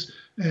ways,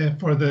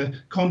 for the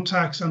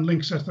contacts and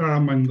links that there are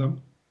among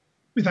them.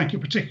 We thank you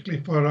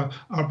particularly for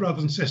our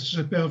brothers and sisters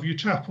at Bellevue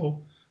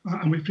Chapel,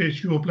 and we pray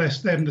that you will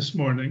bless them this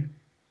morning.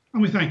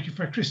 And we thank you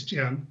for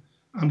Christian,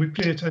 and we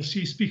pray that as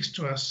he speaks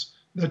to us,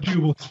 that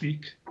you will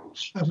speak,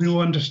 that we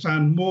will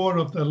understand more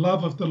of the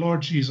love of the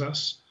Lord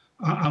Jesus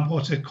and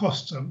what it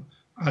cost him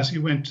as he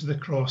went to the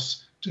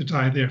cross to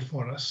die there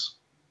for us.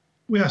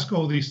 We ask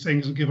all these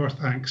things and give our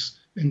thanks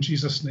in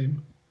Jesus'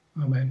 name.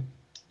 Amen.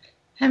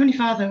 Heavenly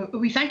Father,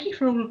 we thank you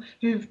for all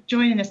who've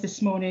joined us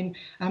this morning,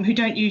 who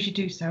don't usually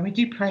do so. We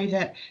do pray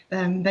that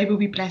they will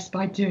be blessed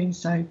by doing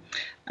so.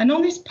 And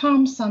on this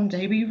Palm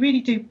Sunday, we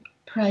really do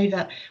pray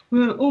that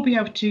we'll all be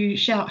able to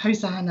shout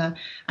Hosanna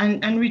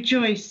and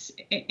rejoice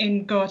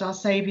in God, our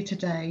Saviour,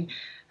 today.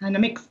 And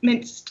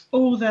amidst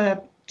all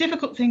the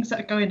difficult things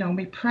that are going on,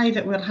 we pray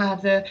that we'll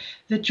have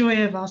the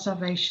joy of our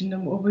salvation,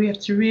 and we'll be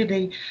able to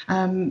really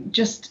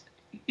just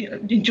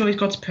enjoy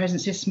God's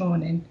presence this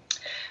morning.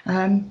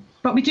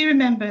 But we do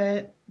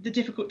remember the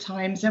difficult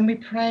times, and we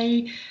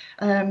pray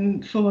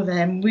for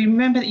them. We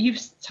remember that you've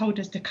told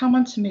us to come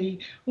unto me,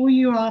 all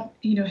you are,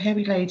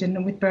 heavy laden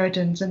and with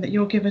burdens, and that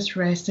you'll give us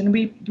rest. And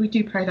we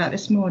do pray that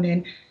this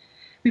morning.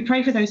 We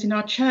pray for those in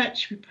our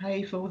church. We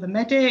pray for all the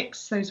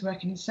medics, those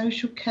working in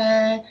social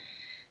care,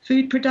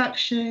 food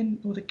production,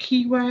 all the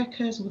key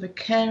workers, all the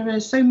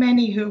carers, so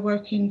many who are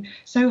working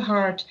so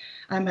hard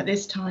at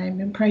this time,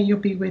 and pray you'll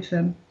be with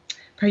them.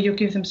 Pray you'll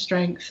give them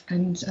strength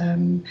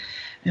and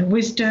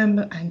wisdom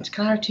and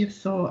clarity of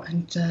thought,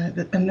 and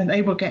then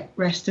they will get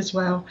rest as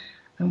well,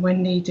 and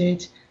when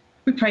needed.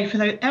 We pray for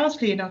those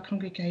elderly in our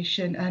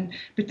congregation, and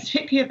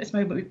particularly at this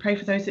moment, we pray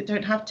for those that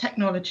don't have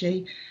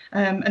technology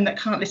and that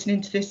can't listen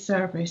into this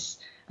service.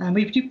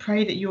 We do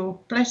pray that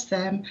you'll bless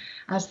them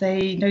as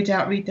they no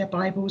doubt read their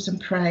Bibles and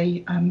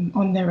pray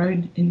on their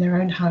own in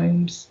their own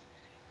homes.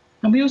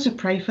 And we also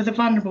pray for the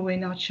vulnerable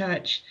in our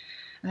church.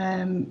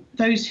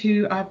 Those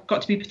who have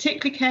got to be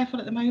particularly careful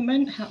at the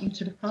moment, help them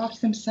to look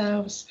after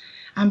themselves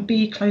and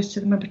be close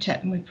to them and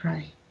protect them, we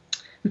pray.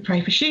 We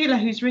pray for Sheila,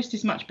 whose wrist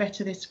is much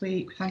better this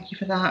week. Thank you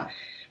for that.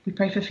 We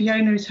pray for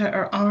Fiona, who's hurt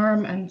her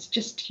arm, and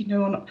just,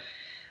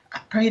 I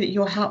pray that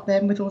you'll help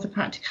them with all the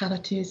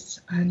practicalities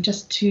and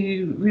just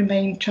to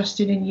remain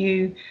trusting in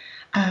you.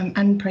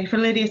 And pray for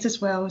Lydia's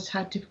as well, who's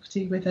had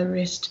difficulty with her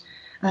wrist.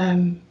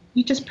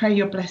 You just pray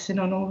your blessing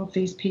on all of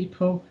these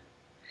people.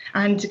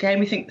 And again,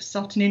 we think this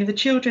afternoon of the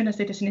children as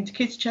they listen into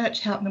Kids Church,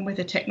 help them with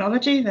the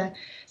technology.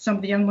 Some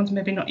of the young ones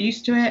maybe not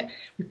used to it.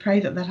 We pray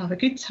that they'll have a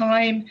good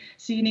time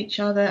seeing each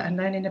other and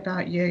learning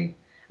about you.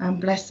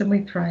 Bless them, we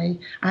pray.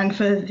 And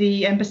for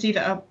the embassy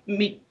that will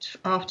meet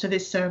after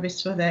this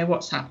service for their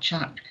WhatsApp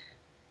chat.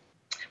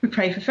 We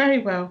pray for very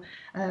well.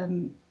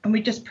 And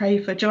we just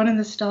pray for John and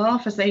the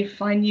staff as they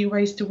find new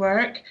ways to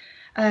work.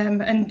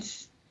 And,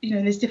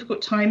 in these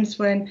difficult times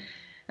when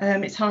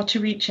it's hard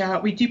to reach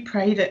out, we do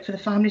pray that for the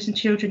families and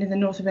children in the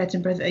north of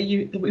Edinburgh that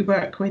we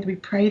work with, we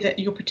pray that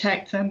you'll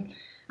protect them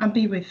and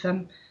be with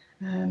them.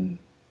 And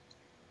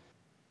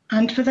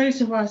for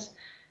those of us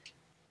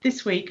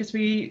this week, as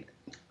we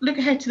look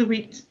ahead to the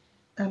week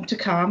to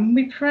come,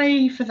 we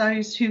pray for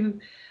those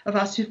of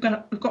us who've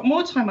got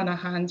more time on our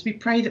hands. We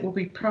pray that we'll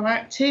be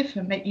proactive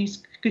and make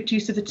good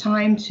use of the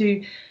time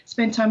to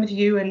spend time with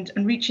you and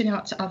reaching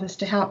out to others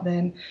to help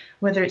them,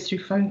 whether it's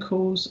through phone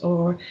calls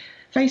or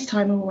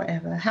FaceTime or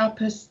whatever.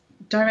 Help us,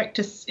 direct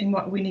us in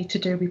what we need to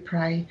do, we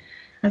pray.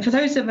 And for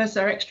those of us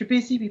that are extra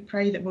busy, we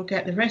pray that we'll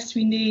get the rest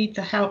we need,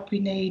 the help we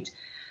need,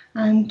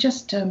 and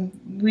just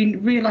we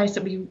realise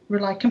that we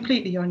rely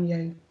completely on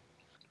you.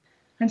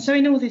 And so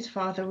in all this,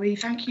 Father, we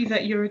thank you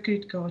that you're a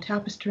good God.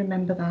 Help us to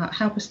remember that.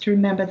 Help us to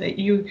remember that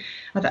you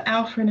are the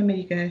Alpha and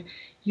Omega.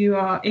 You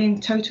are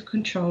in total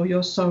control.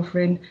 You're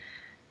sovereign.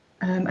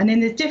 And in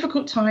the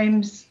difficult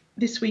times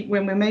this week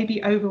when we may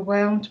be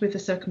overwhelmed with the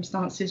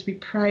circumstances, we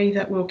pray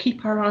that we'll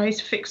keep our eyes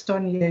fixed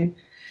on you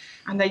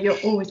and that you're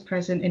always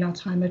present in our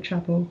time of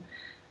trouble.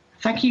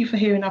 Thank you for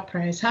hearing our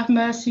prayers. Have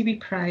mercy, we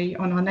pray,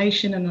 on our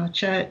nation and our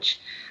church.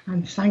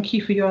 And thank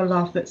you for your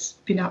love that's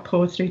been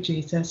outpoured through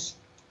Jesus.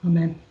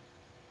 Amen.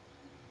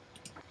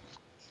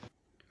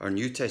 Our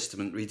New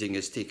Testament reading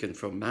is taken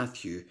from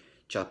Matthew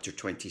chapter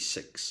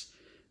 26.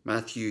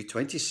 Matthew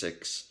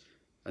 26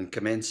 and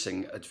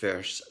commencing at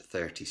verse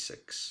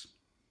 36.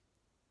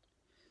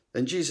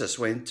 Then Jesus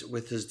went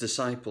with his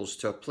disciples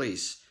to a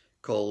place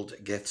called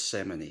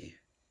Gethsemane,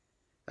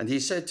 and he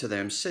said to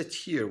them, "Sit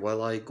here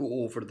while I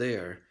go over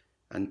there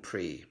and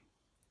pray."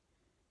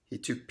 He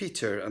took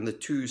Peter and the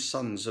 2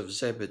 sons of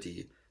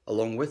Zebedee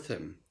along with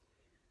him,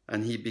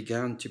 and he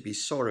began to be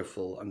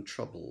sorrowful and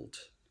troubled.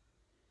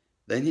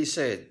 Then he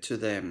said to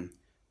them,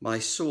 "My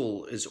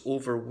soul is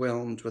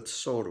overwhelmed with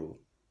sorrow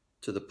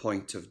to the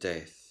point of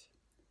death.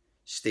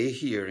 Stay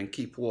here and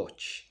keep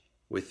watch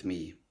with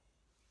me."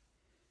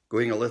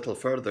 Going a little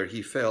further,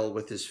 he fell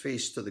with his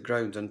face to the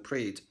ground and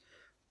prayed,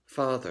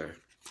 "Father,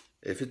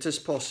 if it is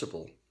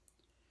possible,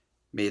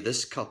 may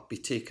this cup be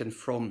taken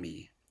from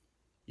me,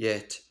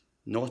 yet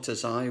not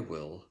as I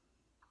will,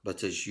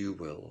 but as you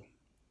will."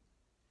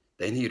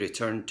 Then he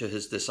returned to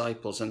his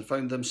disciples and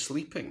found them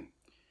sleeping.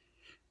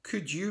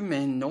 "Could you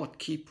men not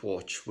keep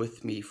watch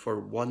with me for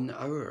 1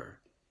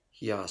 hour?"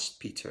 he asked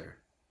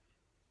Peter.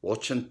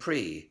 "Watch and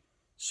pray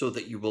so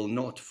that you will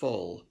not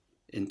fall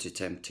into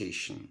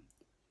temptation.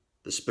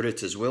 The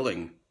spirit is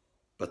willing,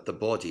 but the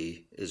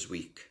body is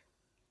weak."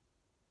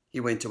 He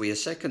went away a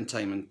second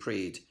time and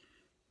prayed,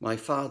 "My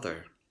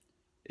Father,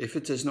 if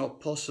it is not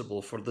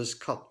possible for this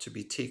cup to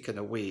be taken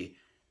away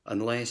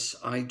unless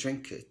I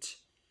drink it,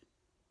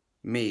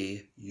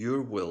 may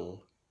your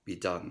will be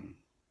done."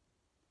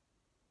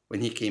 When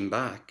he came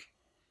back,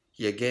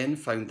 he again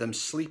found them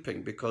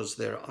sleeping because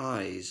their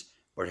eyes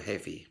were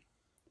heavy.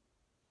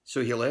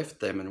 So he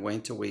left them and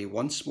went away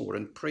once more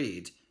and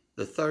prayed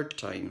the third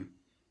time,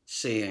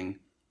 saying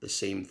the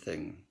same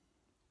thing.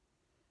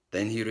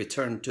 Then he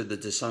returned to the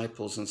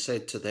disciples and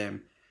said to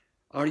them,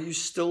 "Are you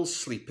still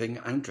sleeping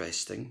and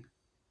resting?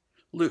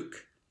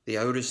 Look, the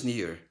hour is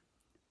near,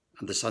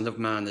 and the Son of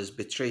Man is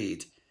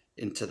betrayed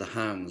into the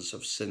hands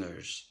of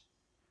sinners.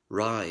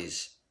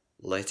 Rise,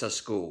 let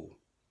us go.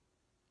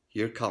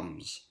 Here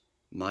comes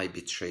my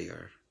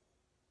betrayer."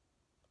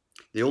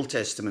 The Old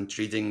Testament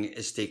reading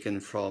is taken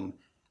from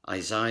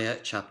Isaiah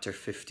chapter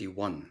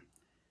 51.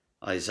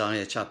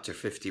 Isaiah chapter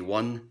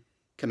 51,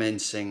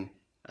 commencing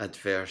at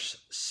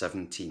verse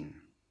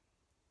 17.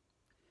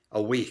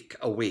 "Awake,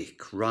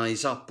 awake,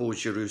 rise up, O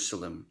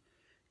Jerusalem,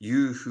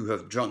 you who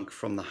have drunk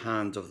from the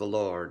hand of the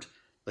Lord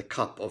the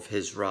cup of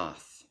his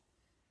wrath,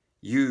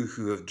 you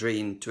who have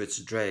drained to its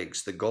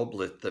dregs the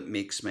goblet that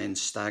makes men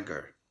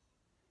stagger.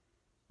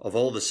 Of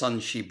all the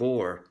sons she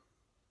bore,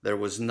 there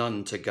was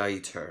none to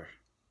guide her.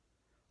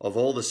 Of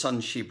all the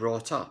sons she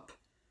brought up,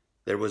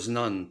 there was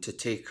none to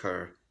take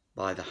her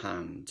by the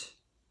hand.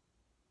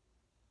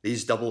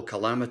 These double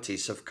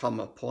calamities have come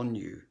upon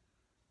you.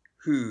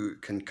 Who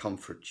can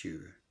comfort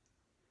you?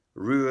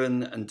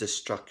 Ruin and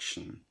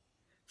destruction,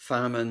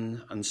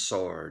 famine and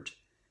sword.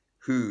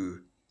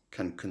 Who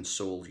can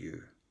console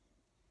you?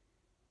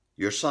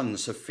 Your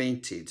sons have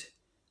fainted.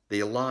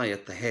 They lie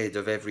at the head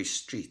of every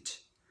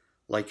street,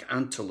 like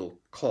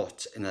antelope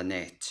caught in a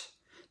net.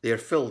 They are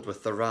filled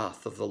with the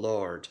wrath of the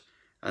Lord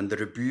and the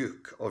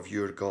rebuke of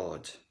your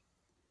God.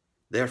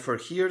 Therefore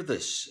hear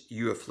this,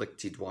 you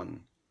afflicted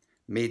one,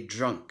 made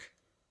drunk,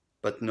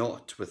 but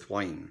not with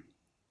wine.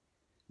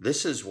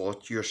 This is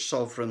what your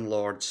sovereign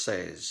Lord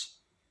says,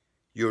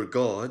 your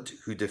God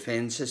who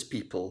defends his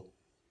people.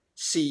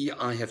 See,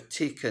 I have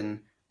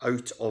taken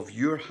out of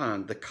your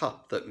hand the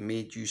cup that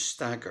made you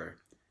stagger.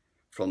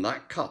 From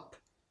that cup,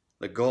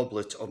 the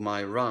goblet of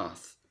my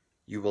wrath,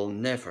 you will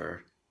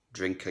never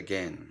drink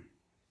again."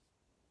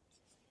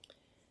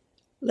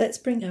 Let's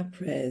bring our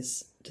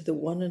prayers to the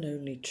one and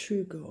only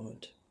true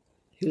God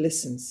who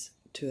listens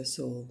to us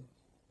all.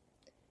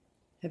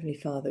 Heavenly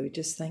Father, we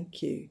just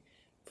thank you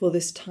for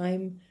this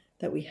time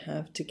that we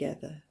have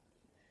together,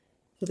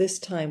 for this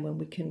time when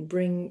we can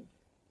bring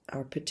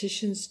our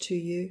petitions to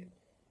you,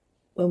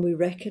 when we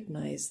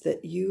recognize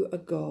that you are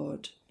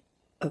God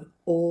of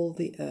all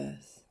the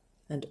earth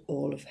and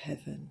all of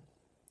heaven.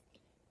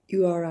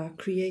 You are our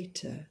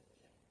creator.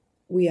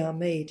 We are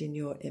made in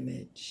your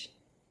image.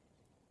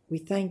 We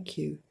thank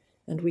you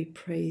and we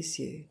praise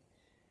you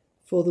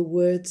for the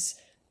words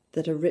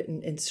that are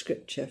written in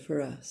Scripture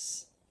for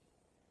us.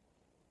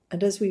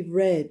 And as we've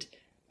read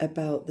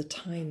about the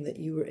time that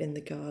you were in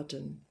the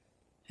garden,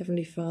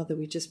 Heavenly Father,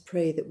 we just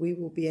pray that we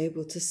will be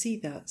able to see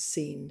that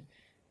scene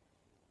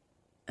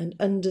and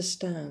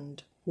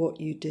understand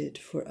what you did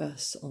for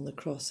us on the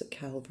cross at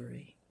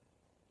Calvary.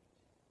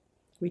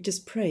 We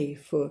just pray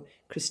for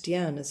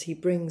Christian as he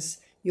brings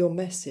your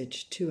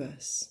message to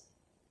us.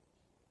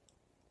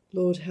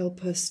 Lord,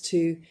 help us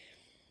to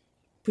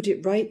put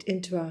it right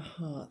into our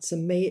hearts,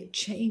 and may it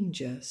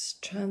change us,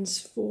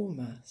 transform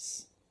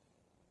us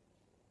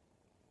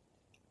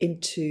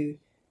into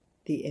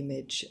the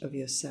image of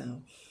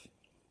yourself.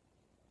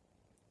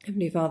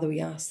 Heavenly Father, we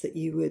ask that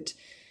you would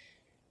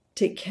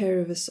take care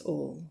of us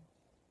all,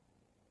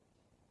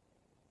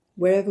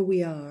 wherever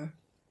we are,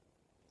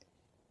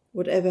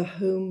 whatever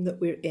home that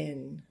we're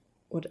in,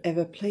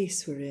 whatever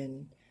place we're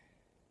in.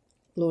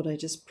 Lord, I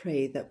just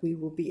pray that we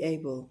will be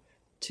able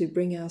to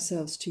bring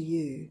ourselves to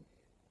you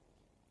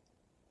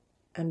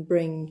and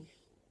bring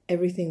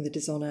everything that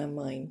is on our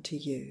mind to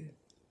you.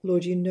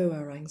 Lord, you know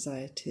our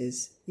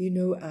anxieties, you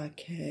know our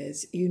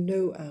cares, you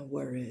know our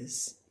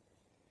worries.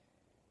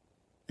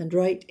 And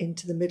right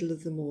into the middle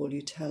of them all,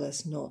 you tell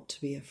us not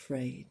to be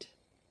afraid.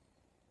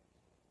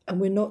 And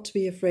we're not to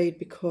be afraid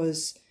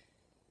because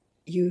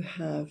you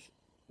have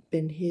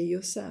been here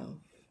yourself.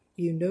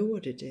 You know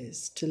what it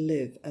is to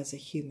live as a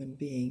human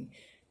being,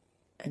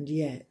 and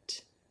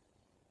yet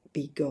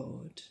be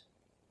God.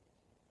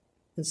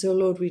 And so,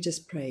 Lord, we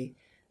just pray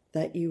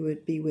that you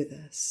would be with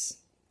us.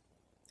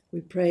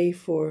 We pray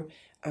for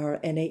our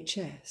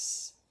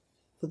NHS,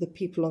 for the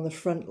people on the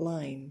front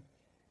line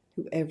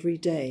who every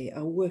day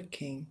are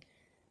working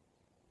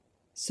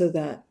so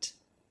that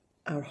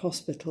our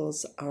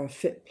hospitals are a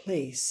fit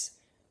place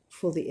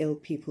for the ill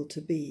people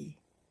to be.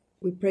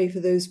 We pray for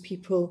those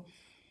people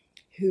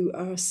who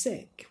are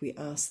sick. We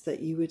ask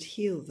that you would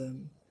heal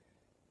them,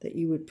 that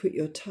you would put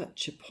your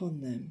touch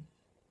upon them.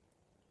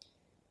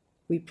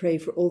 We pray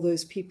for all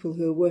those people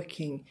who are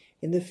working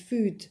in the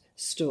food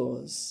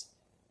stores,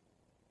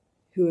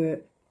 who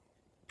are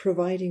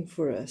providing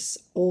for us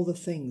all the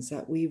things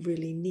that we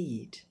really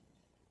need.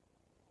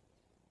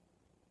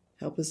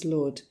 Help us,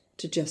 Lord,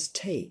 to just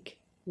take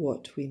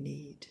what we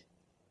need.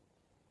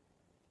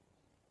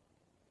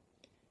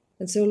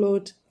 And so,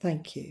 Lord,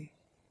 thank you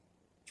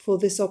for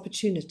this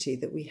opportunity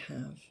that we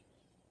have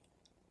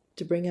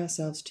to bring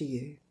ourselves to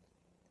you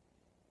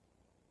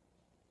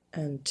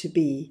and to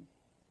be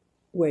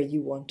where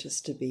you want us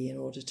to be in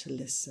order to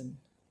listen.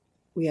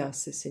 We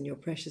ask this in your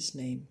precious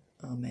name.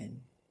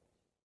 Amen.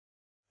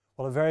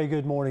 Well, a very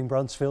good morning,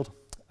 Bruntsfield.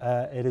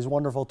 It is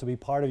wonderful to be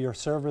part of your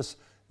service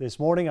this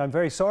morning. I'm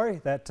very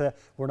sorry that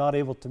we're not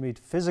able to meet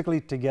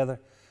physically together,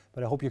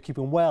 but I hope you're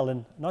keeping well,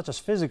 and not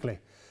just physically,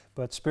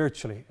 but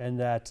spiritually, and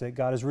that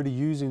God is really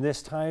using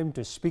this time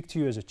to speak to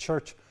you as a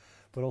church,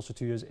 but also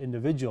to you as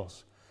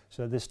individuals.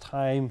 So this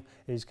time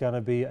is going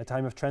to be a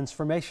time of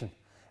transformation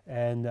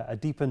and a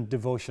deepened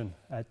devotion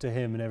to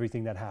Him and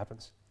everything that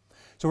happens.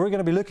 So we're going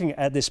to be looking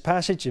at this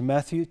passage in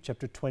Matthew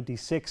chapter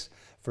 26,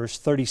 verse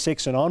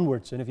 36 and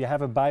onwards. And if you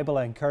have a Bible,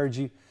 I encourage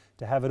you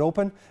to have it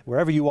open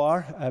wherever you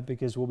are,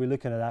 because we'll be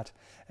looking at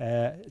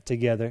that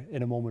together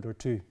in a moment or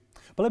two.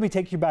 But let me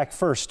take you back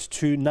first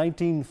to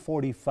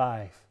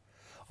 1945.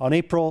 On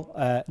April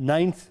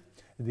 9th,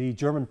 the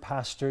German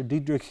pastor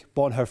Dietrich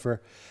Bonhoeffer,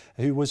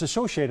 who was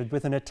associated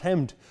with an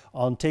attempt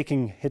on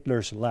taking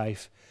Hitler's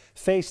life,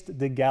 faced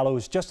the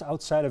gallows just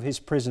outside of his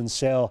prison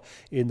cell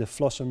in the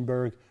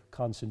Flossenburg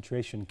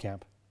concentration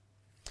camp.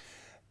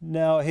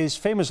 Now, his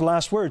famous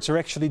last words are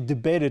actually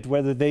debated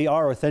whether they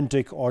are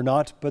authentic or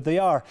not, but they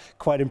are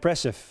quite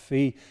impressive.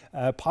 He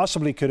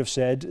possibly could have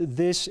said,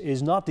 "This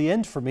is not the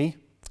end for me,"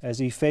 as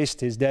he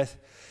faced his death,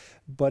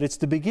 but it's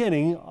the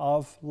beginning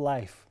of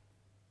life.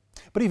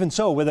 But even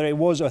so, whether it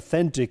was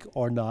authentic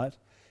or not,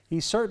 he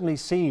certainly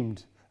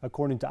seemed,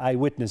 according to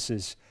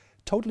eyewitnesses,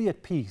 totally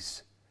at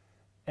peace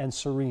and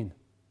serene.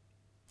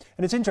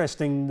 And it's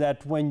interesting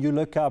that when you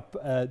look up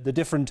the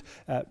different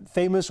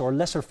famous or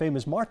lesser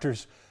famous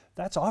martyrs,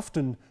 that's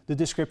often the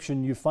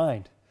description you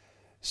find.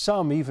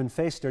 Some even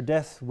faced their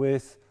death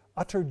with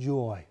utter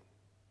joy.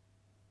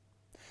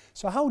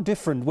 So how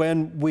different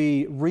when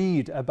we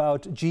read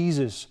about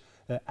Jesus'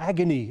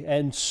 agony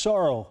and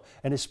sorrow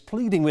and his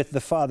pleading with the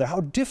Father,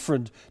 how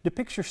different the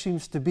picture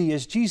seems to be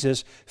as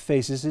Jesus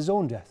faces his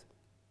own death.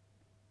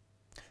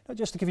 Now,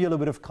 just to give you a little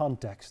bit of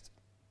context,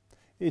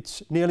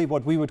 it's nearly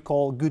what we would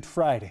call Good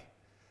Friday,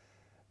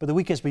 but the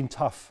week has been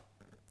tough.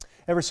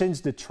 Ever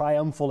since the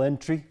triumphal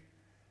entry,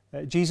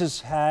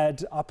 Jesus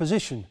had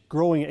opposition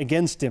growing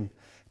against him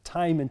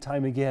time and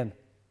time again.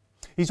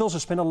 He's also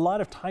spent a lot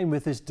of time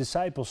with his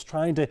disciples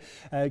trying to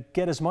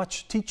get as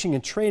much teaching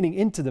and training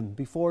into them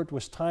before it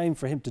was time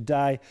for him to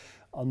die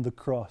on the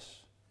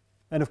cross.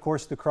 And of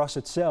course, the cross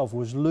itself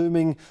was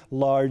looming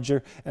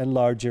larger and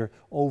larger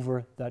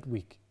over that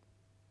week.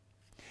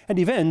 And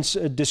events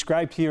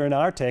described here in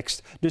our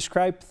text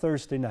describe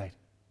Thursday night.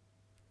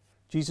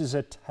 Jesus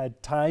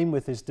had time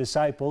with his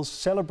disciples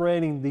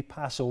celebrating the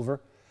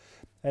Passover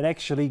and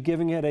actually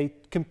giving it a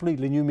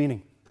completely new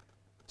meaning,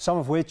 some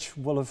of which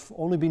will have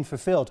only been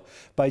fulfilled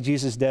by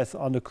Jesus' death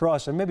on the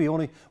cross and maybe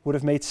only would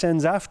have made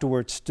sense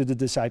afterwards to the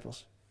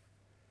disciples.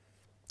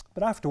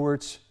 But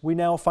afterwards, we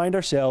now find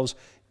ourselves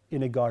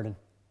in a garden,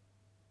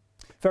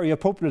 very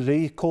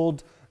appropriately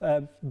called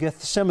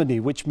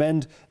Gethsemane, which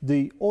meant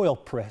the oil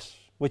press,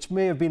 which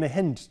may have been a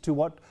hint to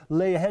what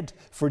lay ahead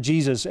for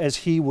Jesus as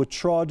he would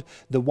trod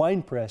the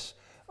winepress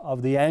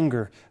of the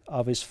anger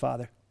of his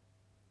Father.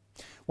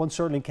 One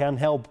certainly can't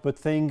help but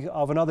think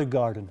of another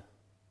garden,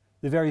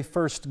 the very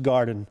first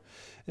garden,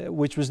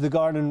 which was the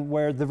garden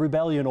where the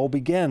rebellion all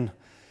began.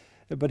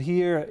 But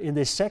here in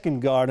this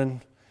second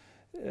garden,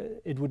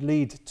 it would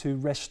lead to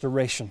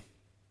restoration.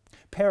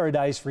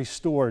 Paradise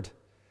restored,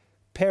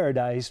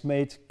 paradise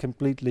made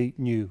completely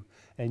new.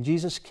 And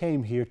Jesus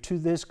came here to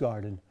this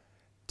garden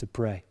to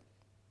pray.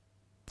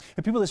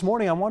 And people, this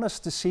morning I want us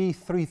to see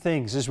three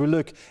things as we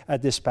look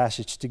at this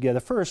passage together.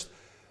 First,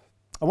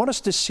 I want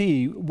us to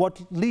see what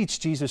leads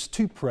Jesus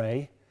to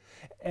pray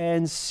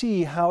and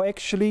see how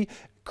actually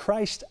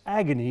Christ's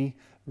agony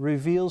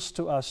reveals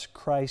to us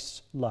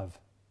Christ's love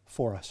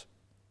for us.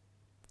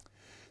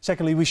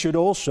 Secondly, we should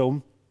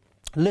also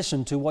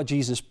listen to what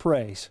Jesus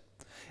prays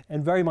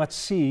and very much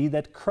see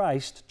that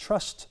Christ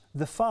trusts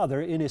the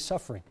Father in his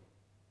suffering.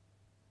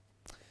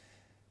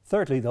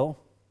 Thirdly, though,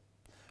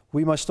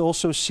 we must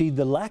also see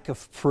the lack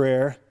of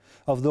prayer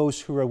of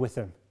those who are with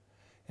him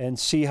and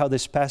see how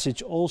this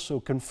passage also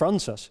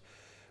confronts us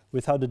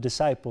with how the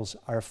disciples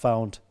are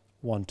found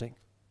wanting.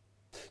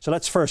 So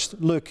let's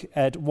first look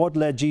at what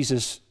led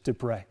Jesus to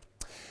pray.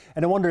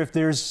 And I wonder if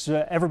there's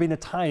ever been a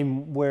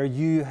time where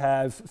you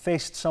have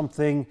faced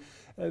something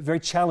very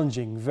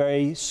challenging,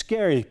 very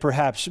scary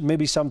perhaps,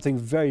 maybe something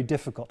very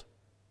difficult.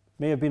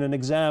 May have been an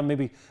exam,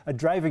 maybe a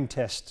driving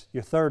test,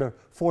 your third or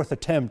fourth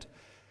attempt.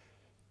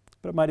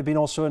 But it might have been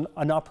also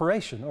an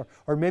operation,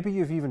 or maybe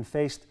you've even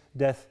faced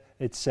death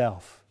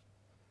itself.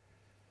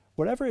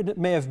 Whatever it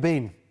may have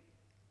been,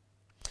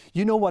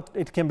 you know what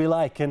it can be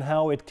like and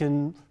how it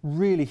can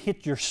really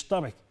hit your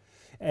stomach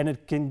and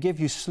it can give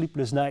you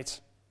sleepless nights.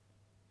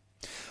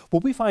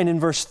 What we find in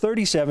verse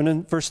 37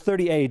 and verse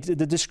 38,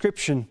 the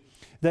description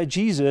that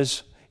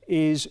Jesus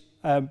is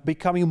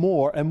becoming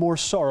more and more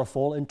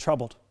sorrowful and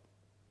troubled.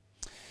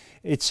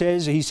 It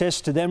says, he says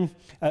to them,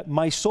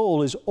 my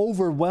soul is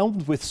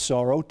overwhelmed with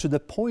sorrow to the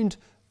point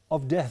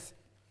of death.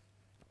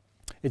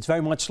 It's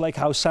very much like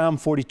how Psalm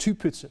 42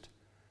 puts it,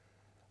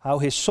 how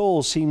his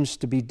soul seems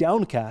to be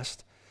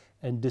downcast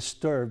and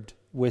disturbed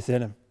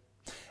within him.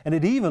 And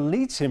it even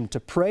leads him to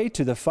pray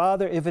to the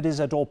Father, if it is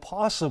at all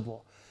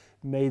possible,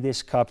 may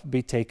this cup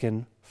be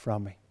taken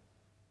from me.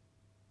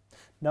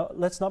 Now,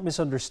 let's not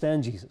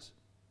misunderstand Jesus.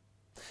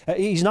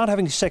 He's not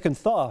having second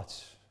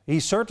thoughts.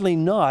 He's certainly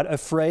not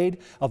afraid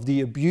of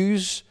the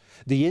abuse,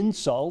 the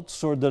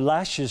insults, or the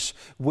lashes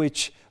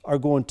which are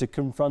going to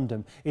confront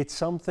him. It's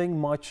something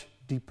much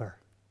deeper.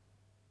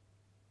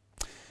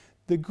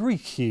 The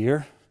Greek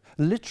here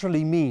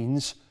literally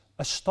means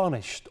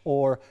astonished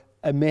or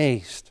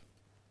amazed.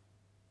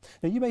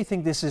 Now, you may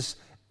think this is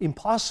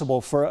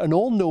impossible for an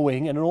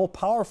all-knowing and an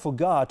all-powerful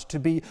God to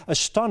be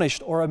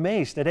astonished or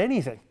amazed at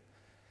anything.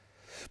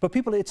 But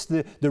people, it's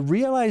the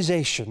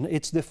realization,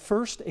 it's the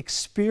first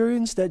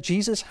experience that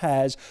Jesus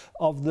has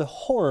of the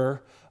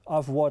horror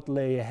of what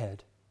lay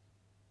ahead.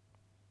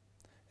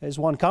 As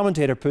one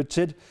commentator puts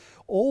it,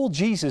 all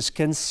Jesus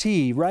can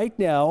see right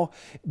now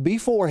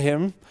before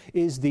him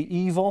is the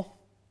evil,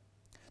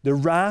 the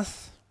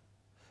wrath,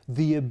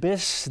 the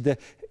abyss,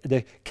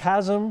 the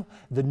chasm,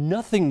 the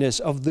nothingness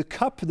of the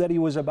cup that he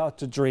was about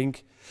to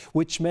drink,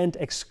 which meant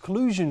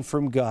exclusion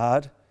from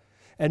God,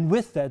 and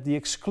with that, the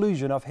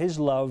exclusion of his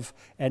love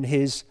and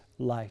his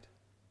light.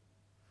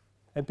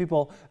 And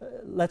people,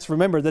 let's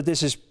remember that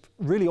this is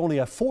really only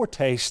a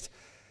foretaste,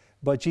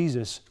 but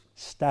Jesus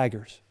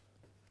staggers.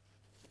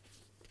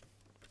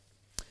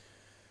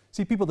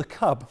 See, people, the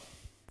cup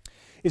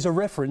is a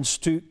reference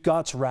to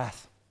God's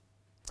wrath.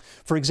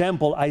 For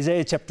example,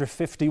 Isaiah chapter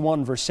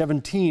 51, verse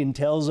 17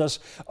 tells us,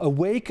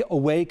 awake,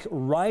 awake,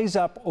 rise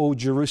up, O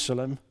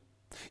Jerusalem.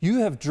 You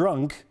have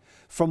drunk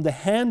from the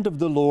hand of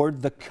the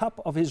Lord the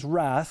cup of his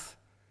wrath,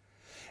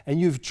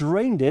 and you've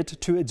drained it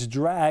to its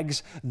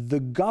dregs, the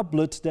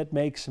goblet that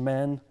makes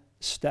man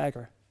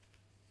stagger.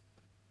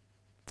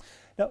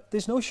 Now,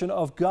 this notion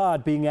of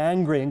God being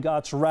angry and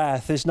God's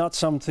wrath is not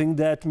something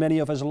that many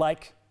of us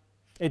like.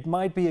 It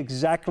might be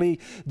exactly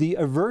the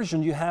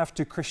aversion you have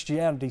to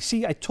Christianity.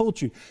 See, I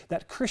told you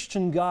that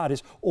Christian God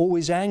is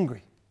always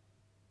angry.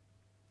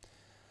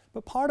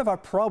 But part of our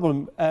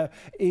problem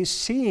is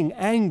seeing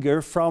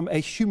anger from a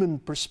human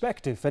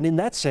perspective, and in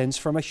that sense,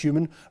 from a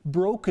human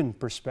broken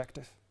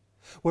perspective,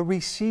 where we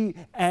see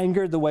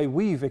anger the way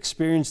we've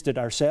experienced it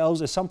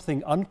ourselves as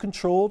something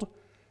uncontrolled,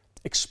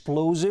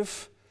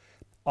 explosive,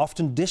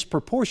 often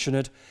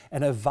disproportionate,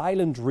 and a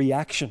violent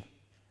reaction,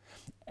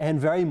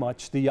 and very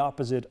much the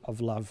opposite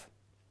of love.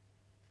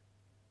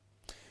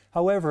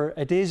 However,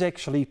 it is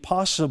actually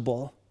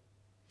possible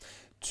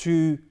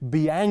to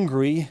be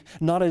angry,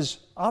 not as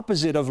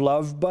opposite of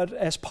love, but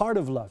as part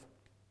of love.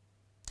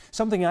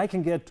 Something I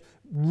can get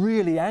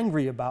really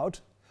angry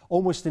about,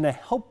 almost in a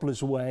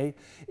helpless way,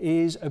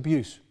 is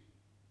abuse.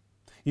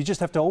 You just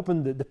have to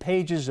open the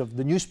pages of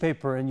the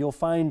newspaper and you'll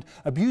find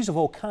abuse of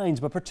all kinds,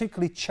 but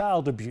particularly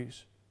child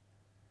abuse.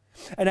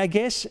 And I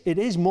guess it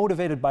is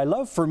motivated by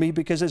love for me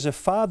because as a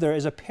father,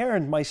 as a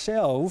parent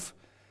myself,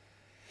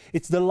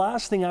 it's the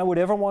last thing I would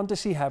ever want to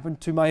see happen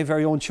to my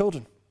very own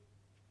children.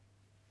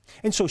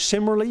 And so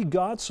similarly,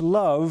 God's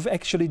love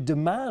actually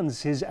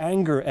demands his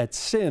anger at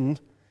sin.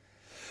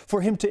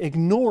 For him to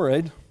ignore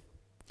it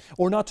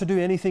or not to do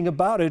anything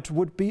about it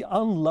would be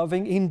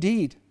unloving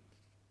indeed.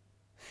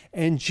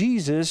 And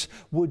Jesus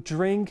would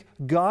drink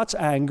God's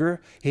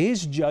anger,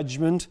 his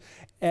judgment,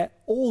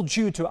 all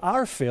due to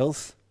our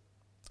filth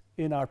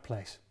in our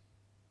place.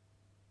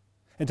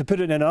 And to put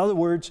it in other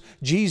words,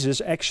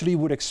 Jesus actually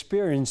would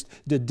experience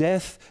the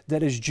death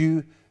that is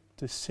due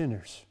to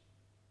sinners.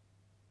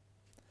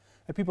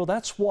 And people,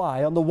 that's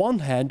why, on the one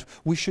hand,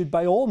 we should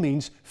by all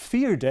means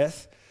fear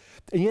death,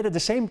 and yet at the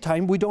same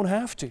time, we don't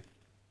have to.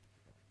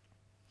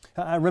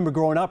 I remember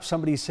growing up,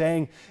 somebody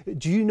saying,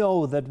 do you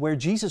know that where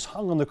Jesus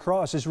hung on the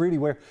cross is really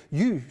where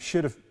you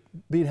should have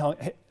been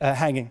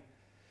hanging?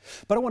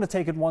 But I want to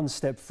take it one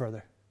step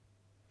further.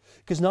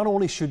 Because not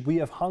only should we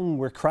have hung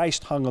where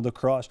Christ hung on the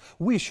cross,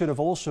 we should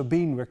have also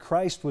been where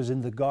Christ was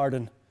in the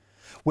garden.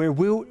 where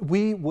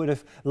we would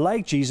have,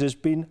 like Jesus,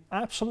 been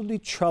absolutely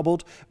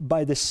troubled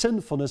by the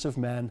sinfulness of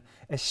man,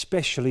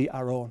 especially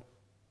our own.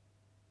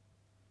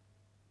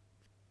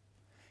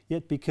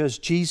 Yet because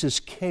Jesus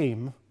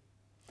came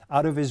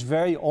out of his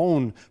very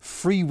own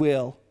free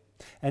will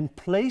and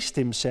placed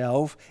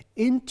himself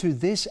into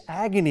this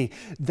agony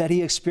that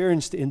he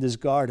experienced in this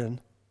garden,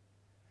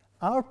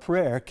 our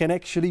prayer can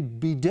actually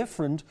be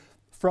different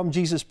from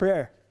Jesus'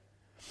 prayer.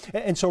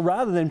 And so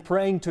rather than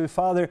praying to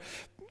Father,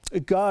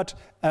 God,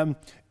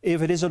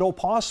 if it is at all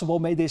possible,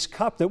 may this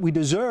cup that we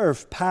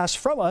deserve pass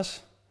from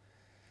us,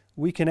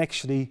 we can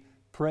actually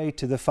pray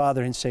to the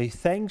Father and say,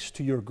 thanks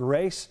to your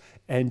grace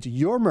and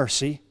your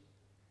mercy,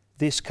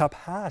 this cup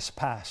has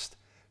passed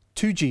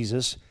to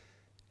Jesus,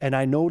 and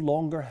I no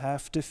longer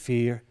have to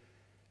fear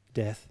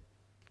death.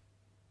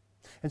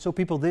 And so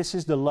people, this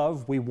is the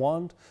love we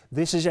want.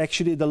 This is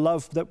actually the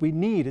love that we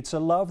need. It's a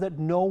love that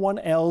no one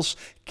else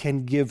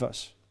can give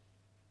us.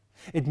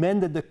 It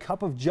meant that the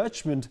cup of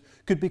judgment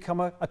could become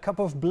a cup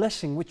of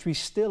blessing, which we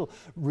still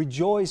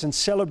rejoice and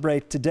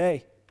celebrate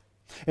today.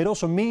 It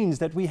also means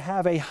that we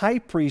have a high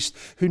priest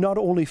who not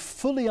only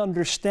fully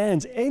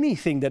understands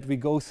anything that we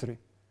go through,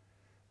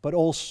 but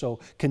also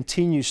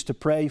continues to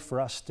pray for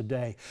us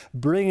today,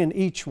 bringing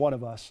each one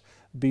of us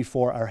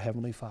before our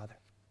Heavenly Father.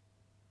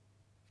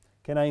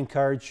 Can I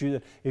encourage you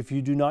that if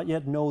you do not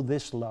yet know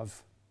this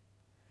love,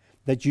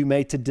 that you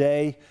may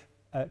today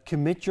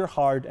commit your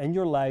heart and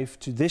your life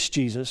to this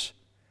Jesus,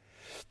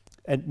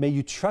 and may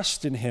you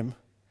trust in him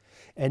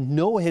and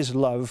know his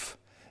love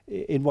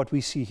in what we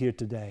see here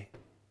today.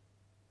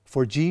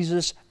 For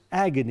Jesus'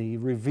 agony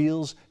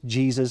reveals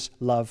Jesus'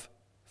 love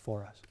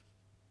for us.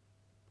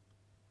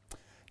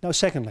 Now,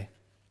 secondly,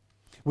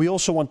 we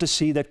also want to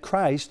see that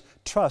Christ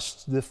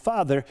trusts the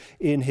Father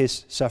in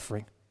his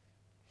suffering.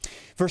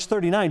 Verse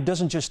 39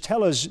 doesn't just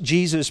tell us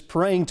Jesus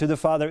praying to the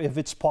Father, if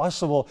it's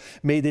possible,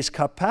 may this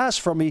cup pass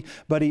from me,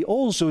 but he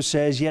also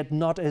says, yet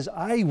not as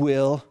I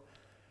will,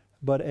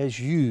 but as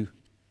you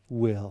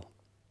will.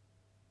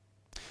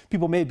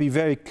 People may be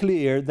very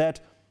clear that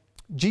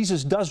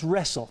Jesus does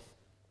wrestle,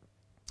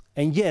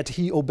 and yet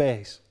he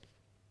obeys.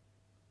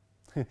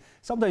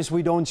 Sometimes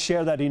we don't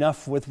share that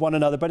enough with one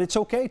another, but it's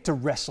okay to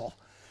wrestle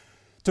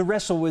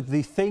with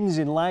the things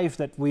in life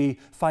that we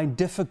find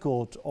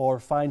difficult or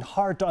find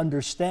hard to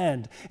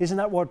understand. Isn't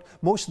that what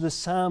most of the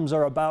Psalms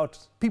are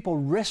about? People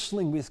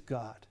wrestling with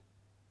God.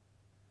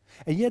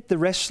 And yet the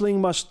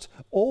wrestling must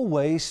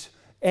always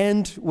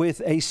end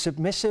with a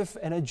submissive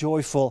and a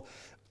joyful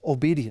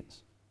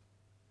obedience.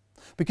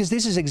 Because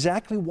this is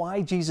exactly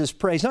why Jesus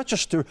prays, not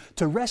just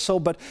to wrestle,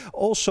 but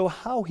also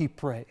how he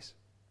prays.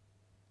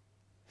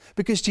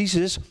 Because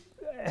Jesus,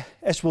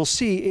 as we'll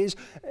see, is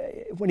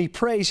when he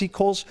prays, he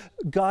calls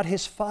God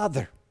his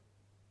Father.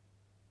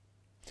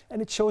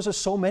 And it shows us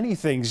so many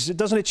things.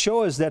 Doesn't it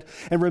show us that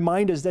and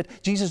remind us that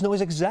Jesus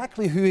knows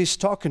exactly who he's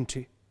talking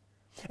to?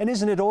 And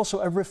isn't it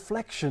also a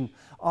reflection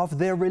of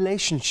their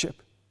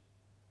relationship?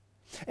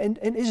 And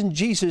isn't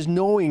Jesus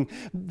knowing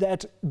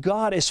that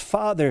God as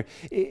Father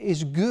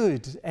is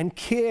good and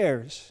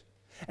cares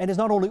and is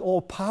not only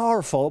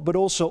all-powerful but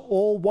also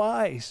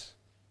all-wise?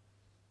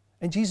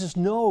 And Jesus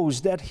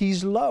knows that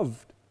he's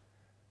loved.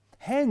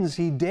 Hence,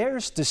 he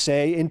dares to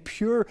say in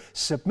pure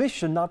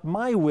submission, not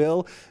my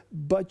will,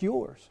 but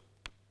yours.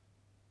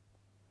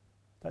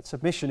 That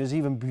submission is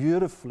even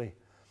beautifully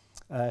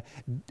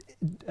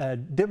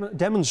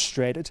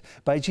demonstrated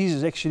by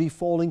Jesus actually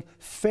falling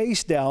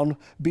face down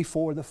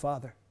before the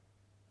Father.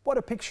 What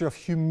a picture of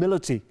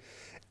humility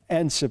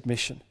and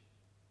submission.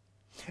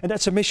 And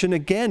that submission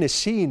again is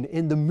seen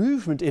in the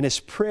movement in his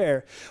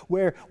prayer,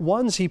 where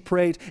once he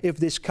prayed, if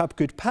this cup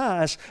could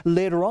pass,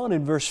 later on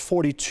in verse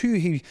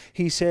 42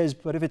 he says,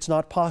 but if it's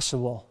not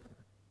possible,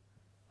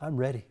 I'm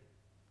ready.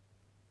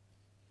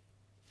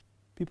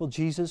 People,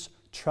 Jesus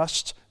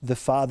trusts the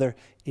Father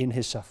in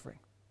his suffering.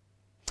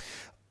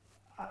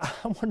 I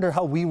wonder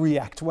how we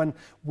react when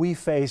we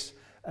face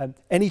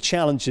any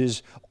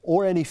challenges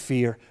or any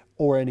fear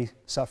or any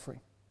suffering.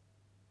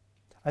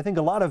 I think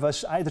a lot of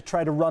us either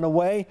try to run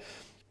away,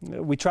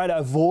 we try to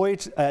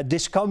avoid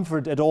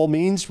discomfort at all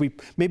means, we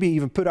maybe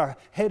even put our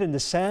head in the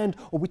sand,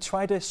 or we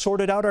try to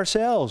sort it out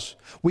ourselves.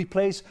 We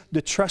place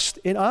the trust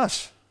in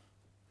us.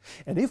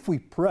 And if we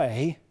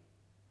pray,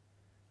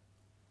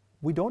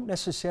 we don't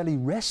necessarily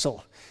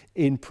wrestle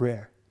in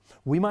prayer.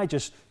 We might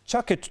just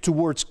chuck it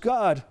towards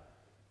God.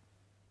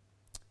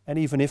 And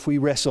even if we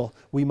wrestle,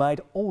 we might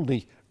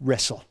only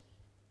wrestle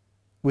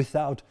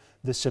without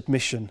the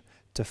submission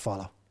to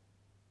follow.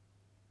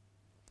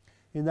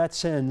 In that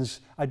sense,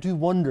 I do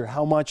wonder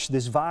how much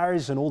this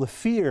virus and all the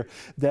fear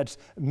that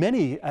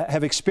many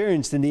have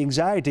experienced and the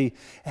anxiety,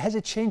 has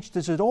it changed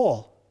us at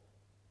all?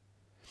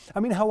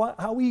 I mean,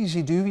 how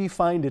easy do we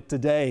find it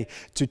today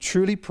to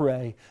truly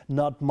pray,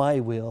 not my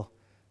will,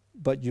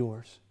 but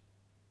yours?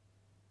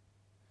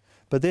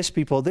 But this,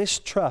 people, this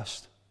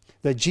trust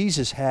that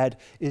Jesus had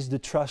is the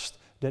trust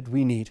that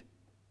we need.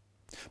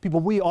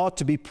 People, we ought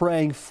to be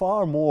praying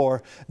far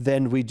more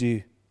than we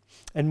do.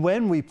 And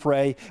when we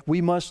pray,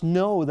 we must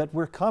know that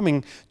we're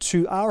coming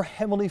to our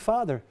Heavenly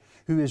Father,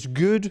 who is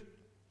good,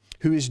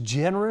 who is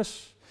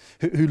generous,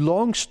 who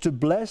longs to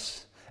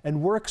bless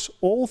and works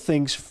all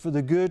things for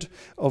the good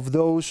of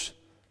those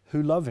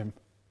who love Him.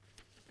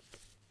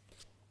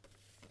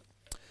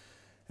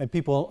 And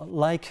people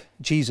like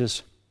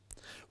Jesus,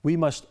 we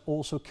must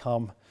also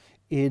come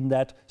in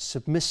that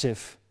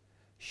submissive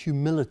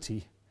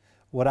humility,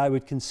 what I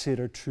would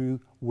consider true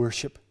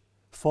worship,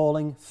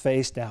 falling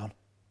face down.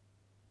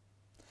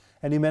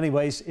 And in many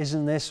ways,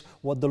 isn't this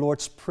what the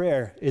Lord's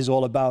Prayer is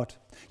all about?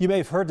 You may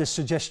have heard this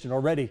suggestion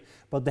already,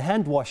 but the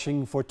hand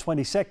washing for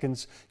 20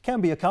 seconds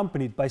can be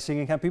accompanied by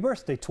singing Happy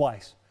Birthday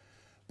twice.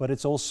 But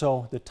it's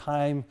also the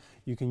time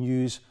you can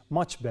use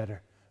much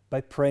better by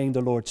praying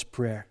the Lord's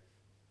Prayer.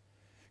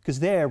 Because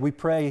there we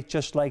pray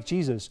just like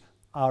Jesus,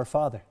 our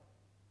Father.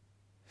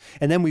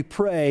 And then we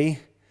pray,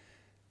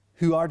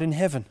 who art in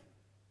heaven.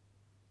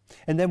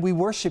 And then we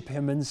worship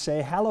Him and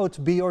say,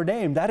 hallowed be your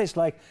name. That is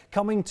like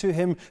coming to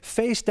Him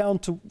face down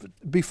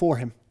before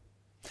Him.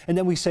 And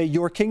then we say,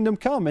 your kingdom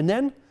come. And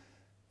then,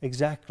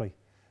 exactly,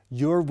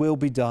 your will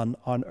be done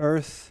on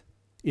earth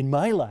in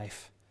my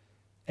life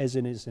as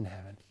it is in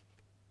heaven.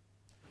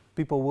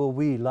 People, will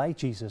we, like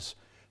Jesus,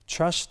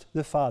 trust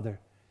the Father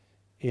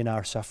in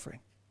our suffering?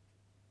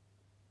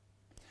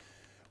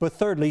 But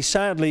thirdly,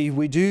 sadly,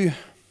 we do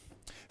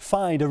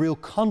find a real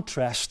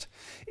contrast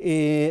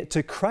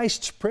to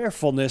Christ's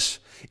prayerfulness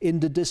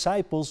in the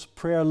disciples'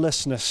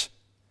 prayerlessness.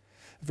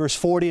 Verse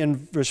 40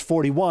 and verse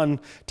 41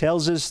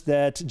 tells us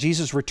that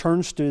Jesus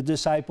returns to the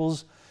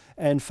disciples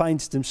and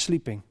finds them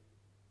sleeping.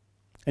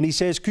 And He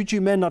says, could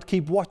you men not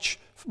keep watch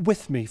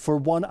with me for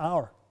 1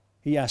 hour?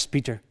 He asked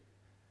Peter.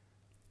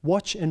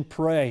 Watch and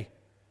pray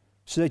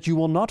so that you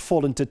will not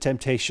fall into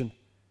temptation.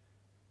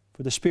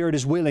 For the spirit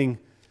is willing,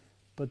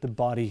 but the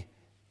body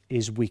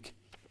is weak.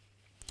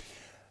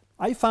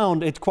 I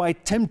found it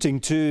quite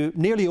tempting to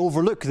nearly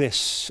overlook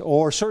this,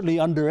 or certainly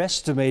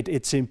underestimate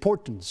its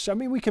importance. I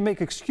mean, we can make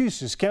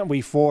excuses, can't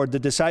we, for the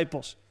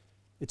disciples?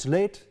 It's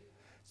late,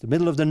 it's the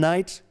middle of the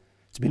night,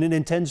 it's been an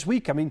intense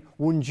week. I mean,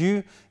 wouldn't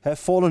you have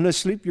fallen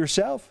asleep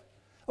yourself?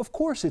 Of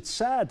course, it's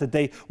sad that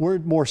they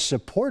weren't more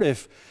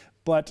supportive,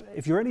 but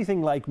if you're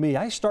anything like me,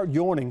 I start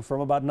yawning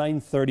from about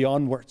 9:30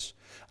 onwards.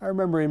 I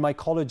remember in my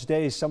college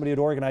days, somebody had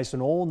organized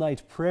an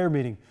all-night prayer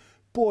meeting.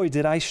 Boy,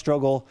 did I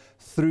struggle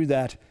through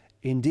that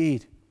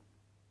indeed.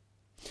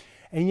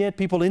 And yet,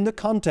 people, in the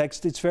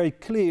context, it's very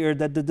clear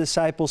that the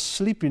disciples'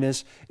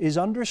 sleepiness is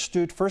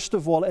understood, first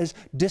of all, as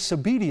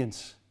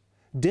disobedience.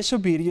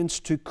 Disobedience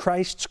to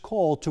Christ's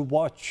call to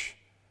watch,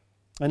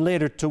 and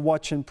later to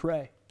watch and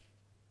pray.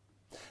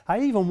 I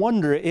even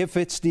wonder if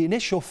it's the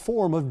initial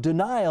form of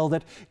denial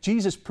that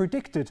Jesus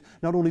predicted,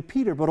 not only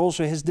Peter, but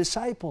also His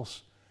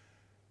disciples,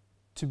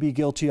 to be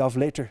guilty of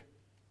later.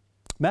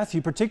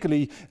 Matthew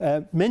particularly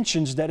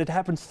mentions that it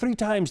happened 3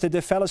 times that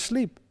they fell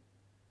asleep.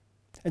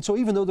 And so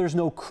even though there's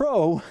no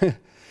crow,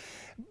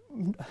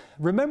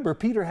 remember,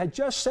 Peter had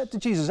just said to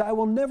Jesus, I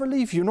will never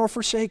leave you nor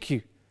forsake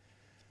you.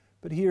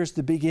 But here's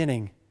the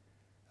beginning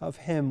of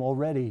him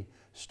already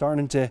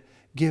starting to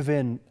give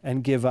in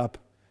and give up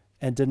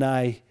and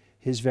deny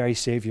his very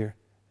Savior,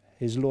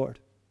 his Lord.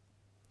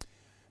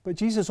 But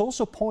Jesus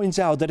also points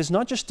out that it's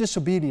not just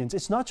disobedience,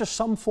 it's not just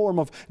some form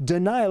of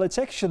denial, it's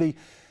actually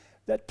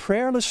that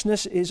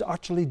prayerlessness is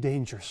utterly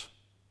dangerous.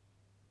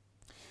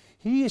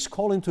 He is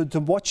calling to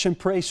watch and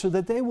pray so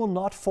that they will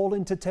not fall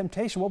into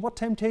temptation. Well, what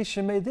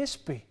temptation may this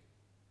be?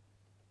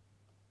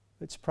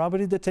 It's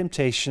probably the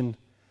temptation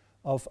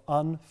of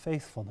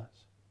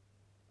unfaithfulness.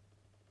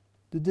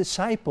 The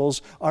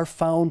disciples are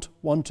found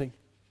wanting.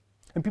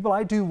 And people,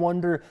 I do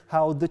wonder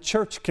how the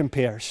church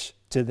compares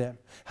to them,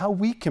 how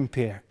we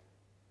compare.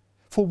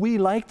 For we,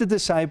 like the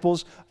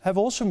disciples, have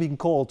also been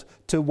called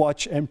to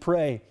watch and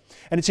pray.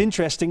 And it's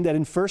interesting that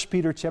in 1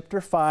 Peter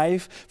chapter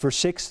 5, verse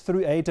 6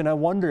 through 8, and I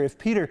wonder if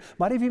Peter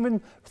might have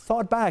even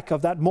thought back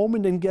of that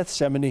moment in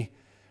Gethsemane.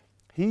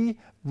 He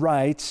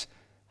writes,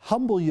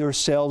 humble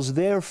yourselves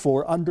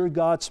therefore under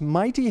God's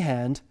mighty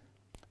hand,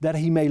 that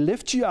He may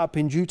lift you up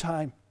in due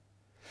time.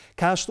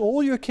 Cast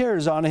all your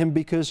cares on Him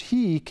because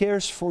He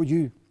cares for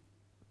you.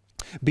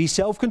 Be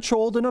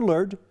self-controlled and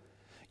alert.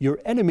 Your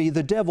enemy,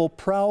 the devil,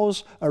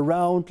 prowls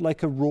around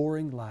like a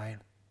roaring lion.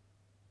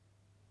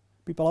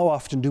 People, how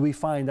often do we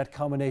find that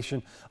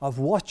combination of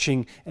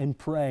watching and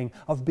praying,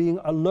 of being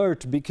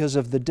alert because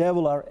of the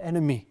devil, our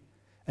enemy?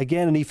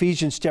 Again, in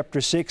Ephesians chapter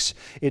 6,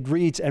 it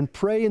reads, and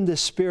pray in the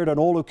Spirit on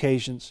all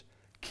occasions.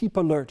 Keep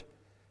alert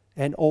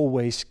and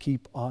always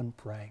keep on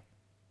praying.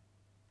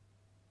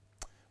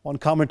 One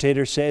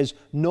commentator says,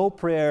 no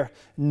prayer,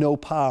 no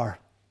power.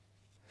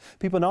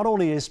 People, not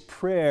only is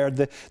prayer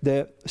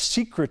the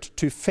secret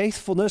to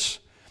faithfulness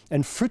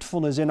and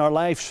fruitfulness in our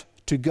lives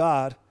to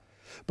God,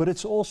 but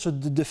it's also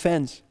the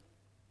defense.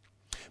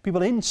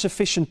 People,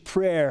 insufficient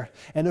prayer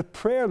and a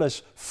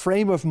prayerless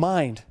frame of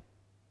mind,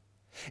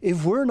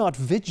 if we're not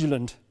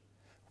vigilant,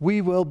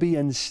 we will be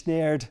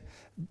ensnared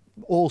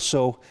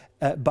also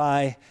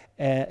by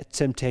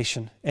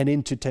temptation and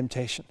into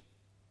temptation.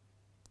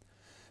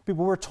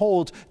 People were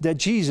told that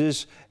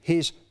Jesus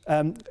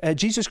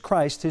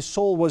Christ, his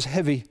soul was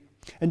heavy,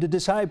 and the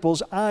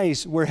disciples'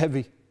 eyes were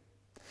heavy.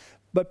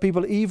 But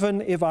people,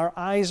 even if our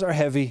eyes are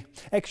heavy,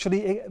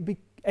 actually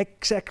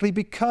exactly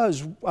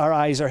because our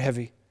eyes are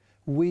heavy,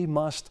 we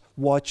must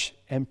watch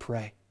and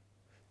pray.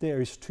 There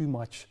is too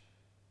much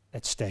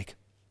at stake.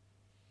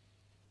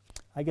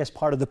 I guess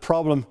part of the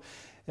problem,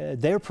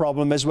 their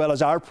problem as well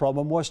as our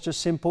problem, was just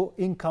simple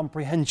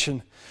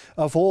incomprehension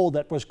of all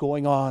that was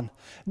going on,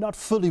 not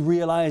fully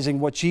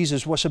realizing what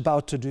Jesus was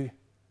about to do.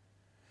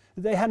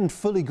 They hadn't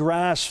fully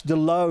grasped the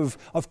love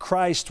of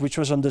Christ which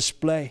was on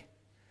display.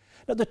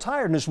 Now, the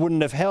tiredness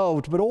wouldn't have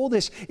helped, but all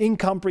this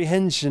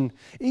incomprehension,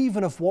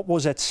 even of what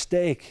was at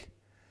stake,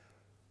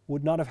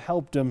 would not have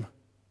helped them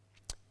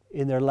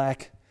in their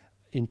lack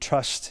in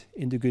trust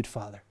in the good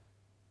Father.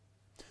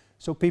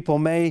 So people,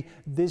 may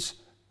this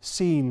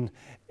scene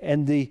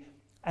and the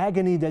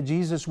agony that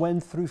Jesus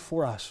went through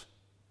for us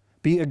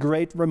be a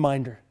great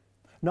reminder,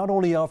 not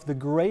only of the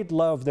great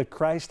love that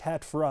Christ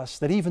had for us,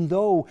 that even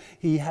though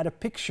he had a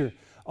picture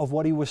of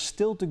what he was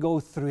still to go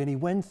through, and he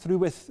went through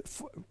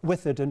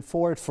with it and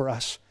for it for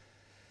us,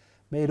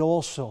 may it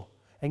also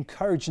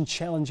encourage and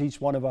challenge each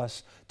one of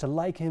us to,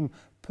 like him,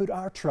 put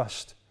our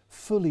trust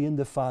fully in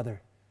the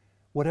Father,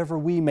 whatever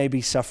we may be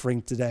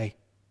suffering today.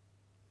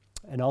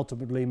 And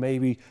ultimately, may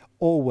we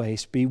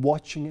always be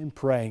watching and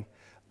praying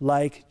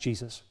like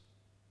Jesus.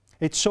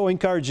 It's so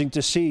encouraging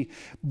to see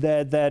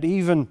that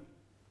even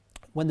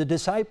when the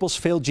disciples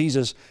fail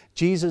Jesus,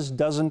 Jesus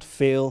doesn't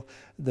fail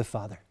the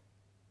Father.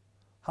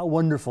 How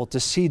wonderful to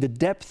see the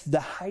depth, the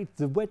height,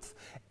 the width,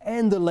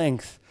 and the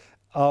length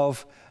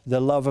of the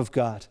love of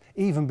God,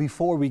 even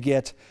before we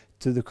get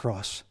to the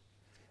cross.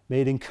 May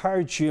it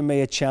encourage you,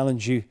 may it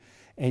challenge you,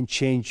 and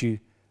change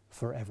you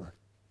forever.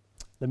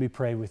 Let me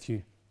pray with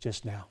you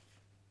just now.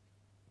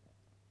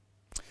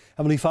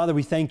 Heavenly Father,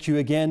 we thank you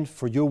again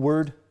for your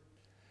word.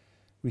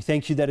 We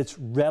thank you that it's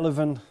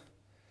relevant.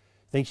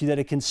 Thank you that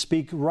it can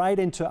speak right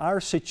into our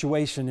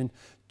situation in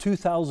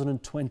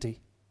 2020.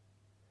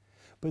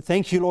 But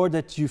thank you, Lord,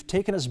 that you've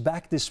taken us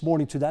back this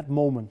morning to that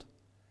moment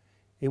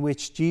in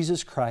which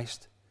Jesus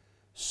Christ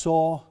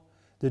saw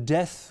the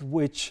death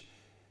which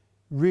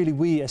really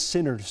we as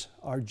sinners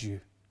are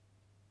due.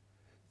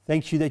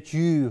 Thank you that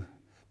you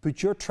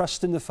put your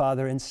trust in the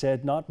Father and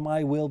said, not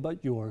my will,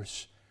 but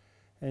yours.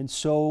 And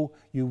so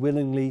you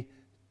willingly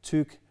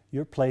took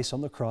your place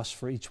on the cross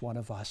for each one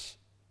of us.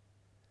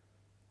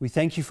 We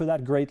thank you for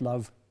that great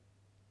love.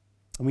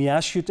 And we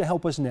ask you to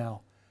help us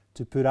now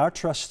to put our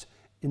trust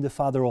in the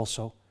Father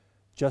also,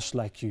 just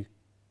like you,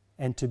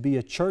 and to be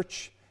a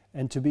church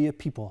and to be a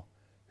people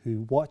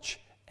who watch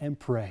and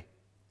pray,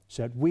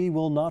 so that we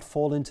will not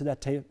fall into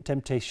that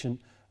temptation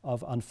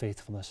of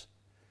unfaithfulness.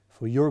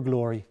 For your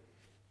glory,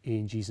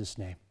 in Jesus'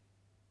 name.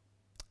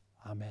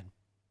 Amen.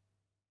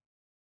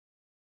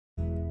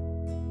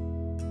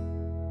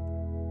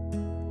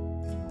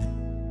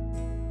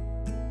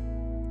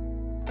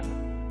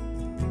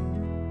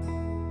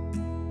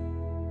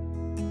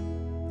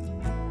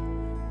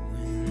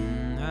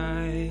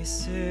 I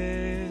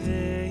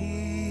survey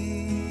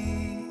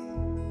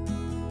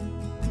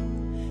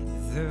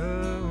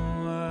the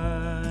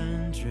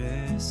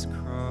wondrous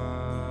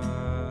cross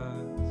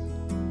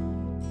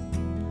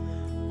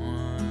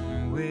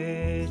on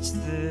which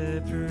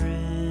the Prince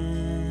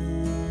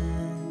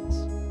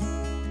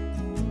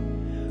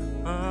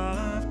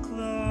of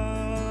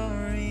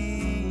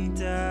Glory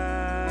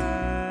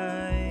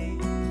died,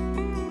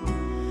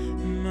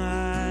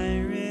 my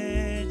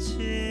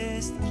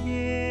richest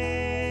gift.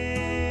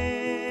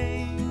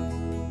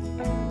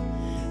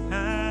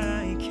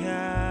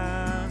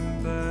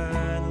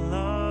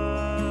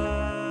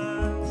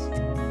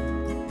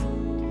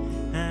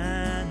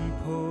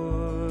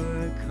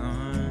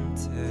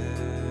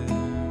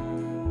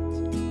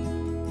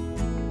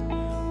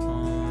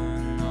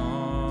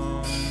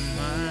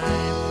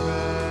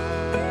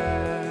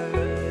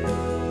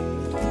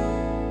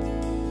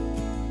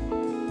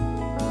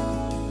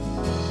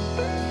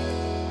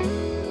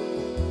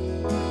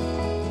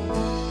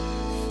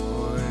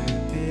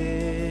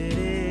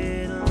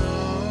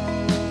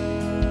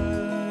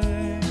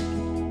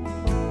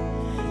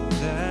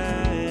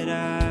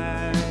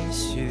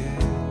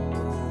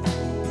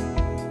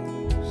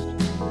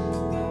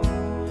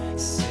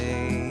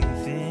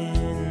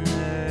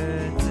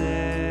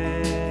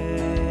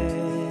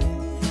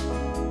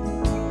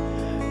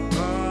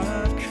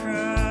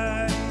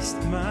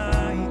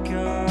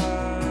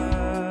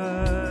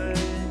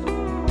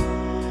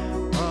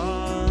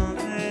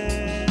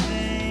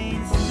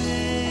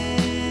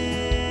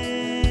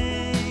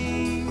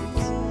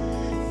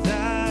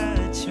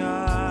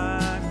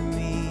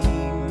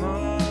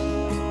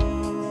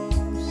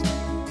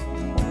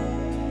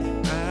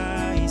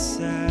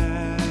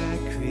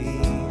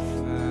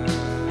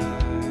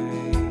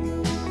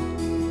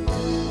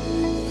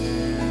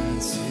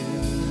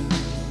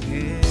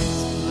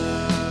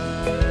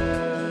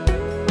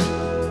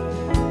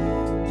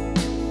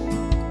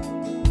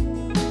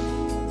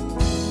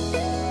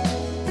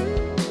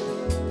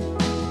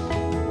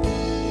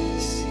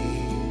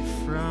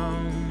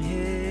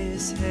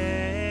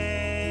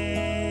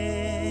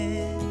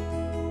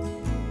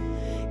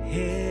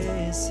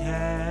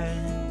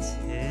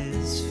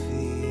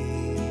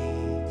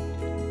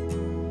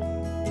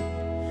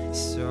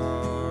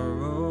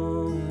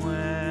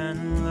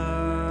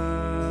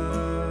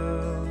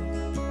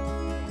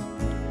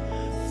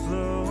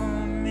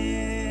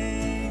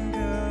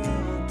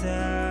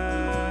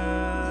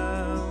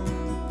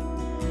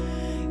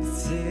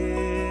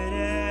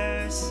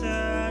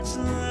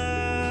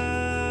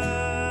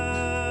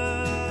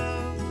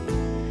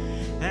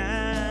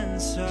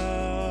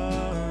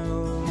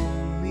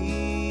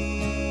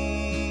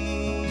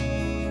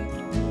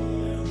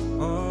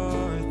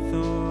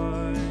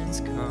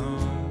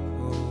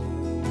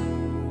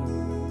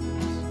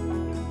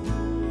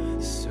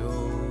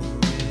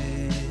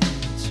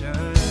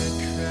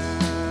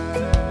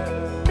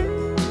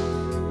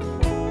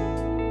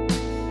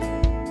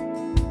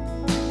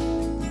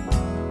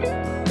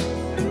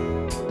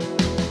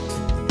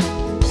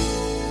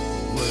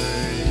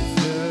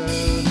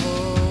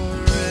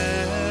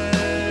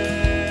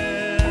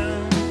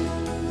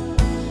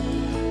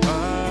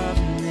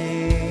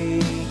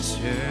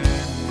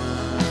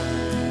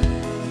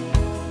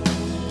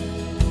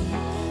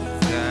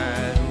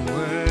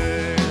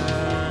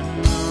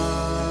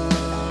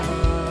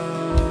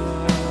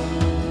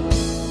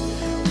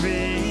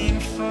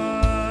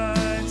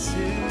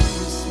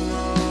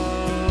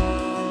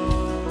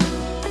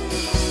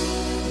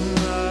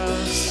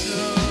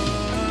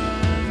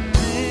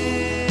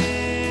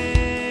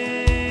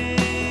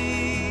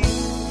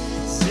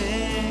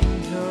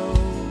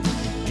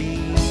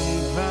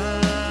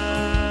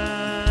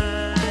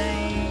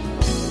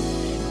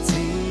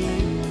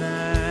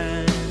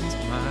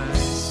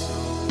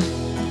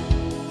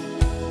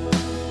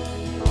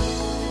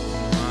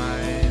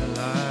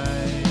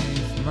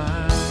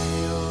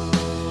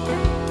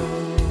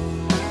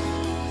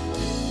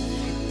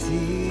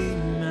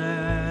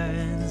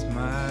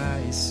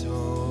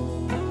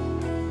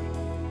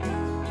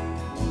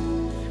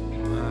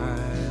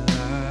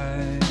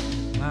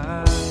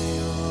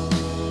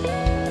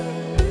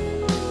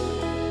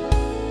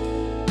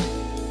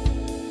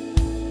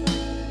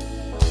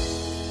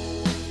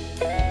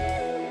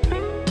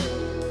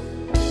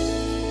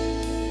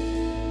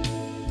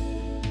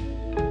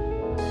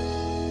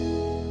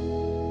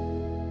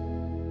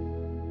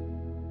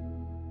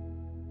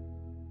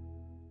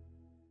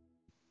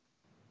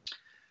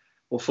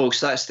 Well, folks,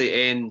 that's the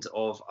end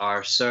of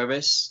our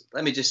service.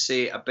 Let me just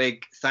say a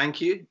big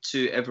thank you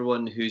to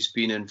everyone who's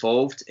been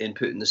involved in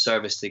putting the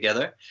service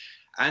together,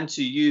 and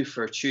to you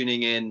for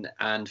tuning in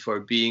and for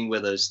being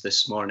with us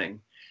this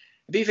morning.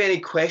 If you have any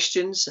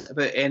questions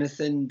about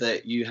anything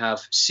that you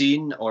have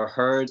seen or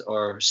heard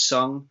or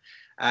sung,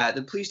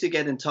 then please do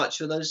get in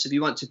touch with us. If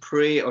you want to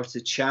pray or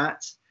to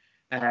chat,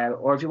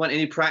 or if you want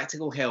any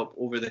practical help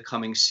over the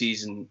coming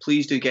season,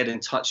 please do get in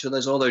touch with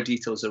us. All our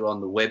details are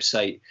on the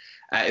website.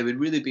 It would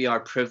really be our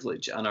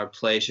privilege and our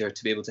pleasure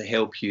to be able to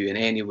help you in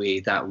any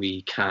way that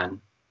we can.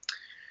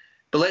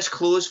 But let's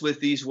close with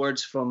these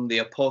words from the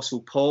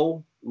Apostle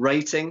Paul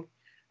writing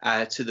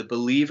to the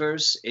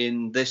believers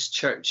in this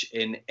church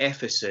in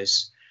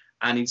Ephesus,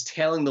 and he's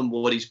telling them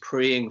what he's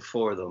praying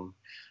for them.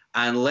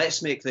 And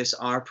let's make this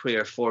our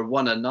prayer for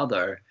one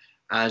another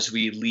as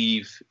we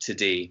leave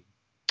today.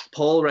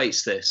 Paul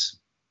writes this: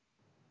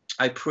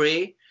 I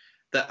pray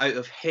that out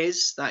of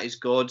his, that is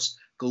God's,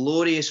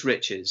 glorious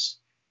riches,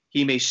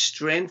 he may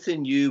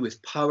strengthen you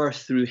with power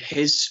through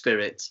his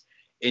Spirit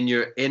in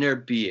your inner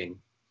being,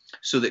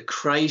 so that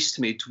Christ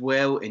may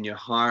dwell in your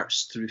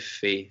hearts through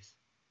faith.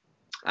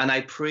 And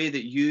I pray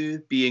that you,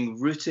 being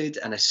rooted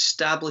and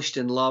established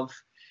in love,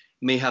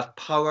 may have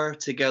power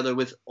together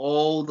with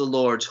all the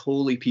Lord's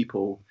holy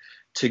people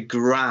to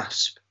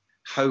grasp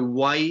how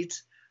wide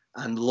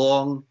and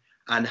long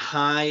and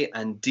high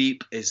and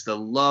deep is the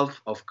love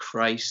of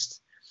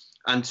Christ,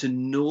 and to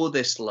know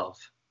this love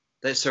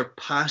that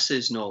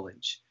surpasses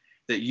knowledge,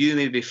 that you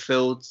may be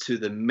filled to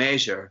the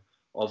measure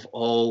of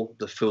all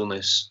the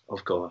fullness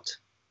of God.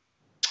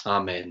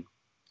 Amen.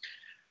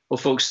 Well,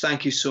 folks,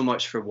 thank you so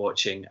much for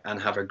watching, and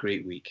have a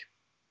great week.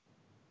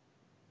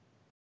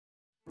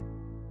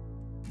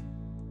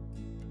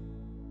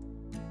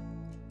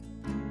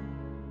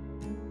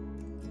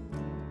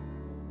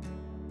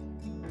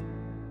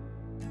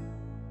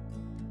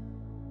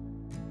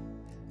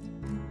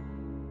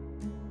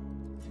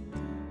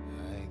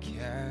 I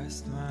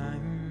cast my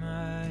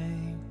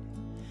mind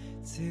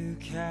to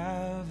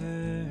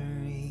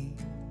Calvary,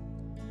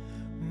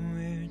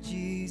 where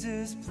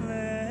Jesus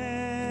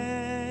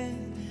bled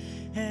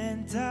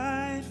and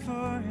died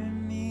for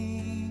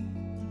me.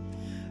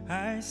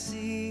 I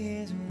see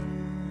his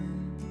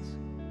wounds,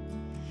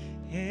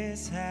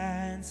 his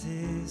hands,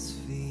 his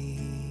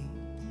feet,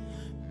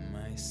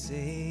 my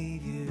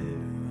Savior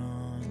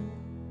on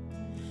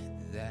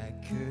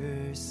that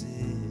cursed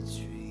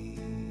tree.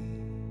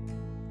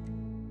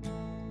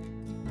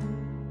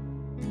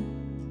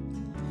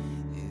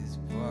 His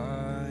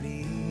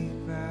body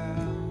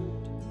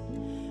bound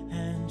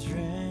and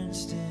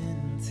drenched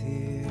in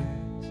tears,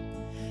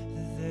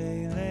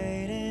 they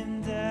laid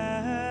him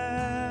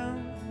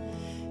down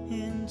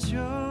in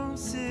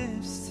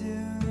Joseph's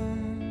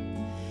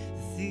tomb,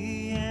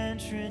 the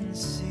entrance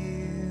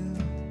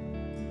sealed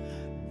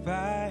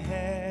by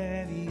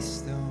heavy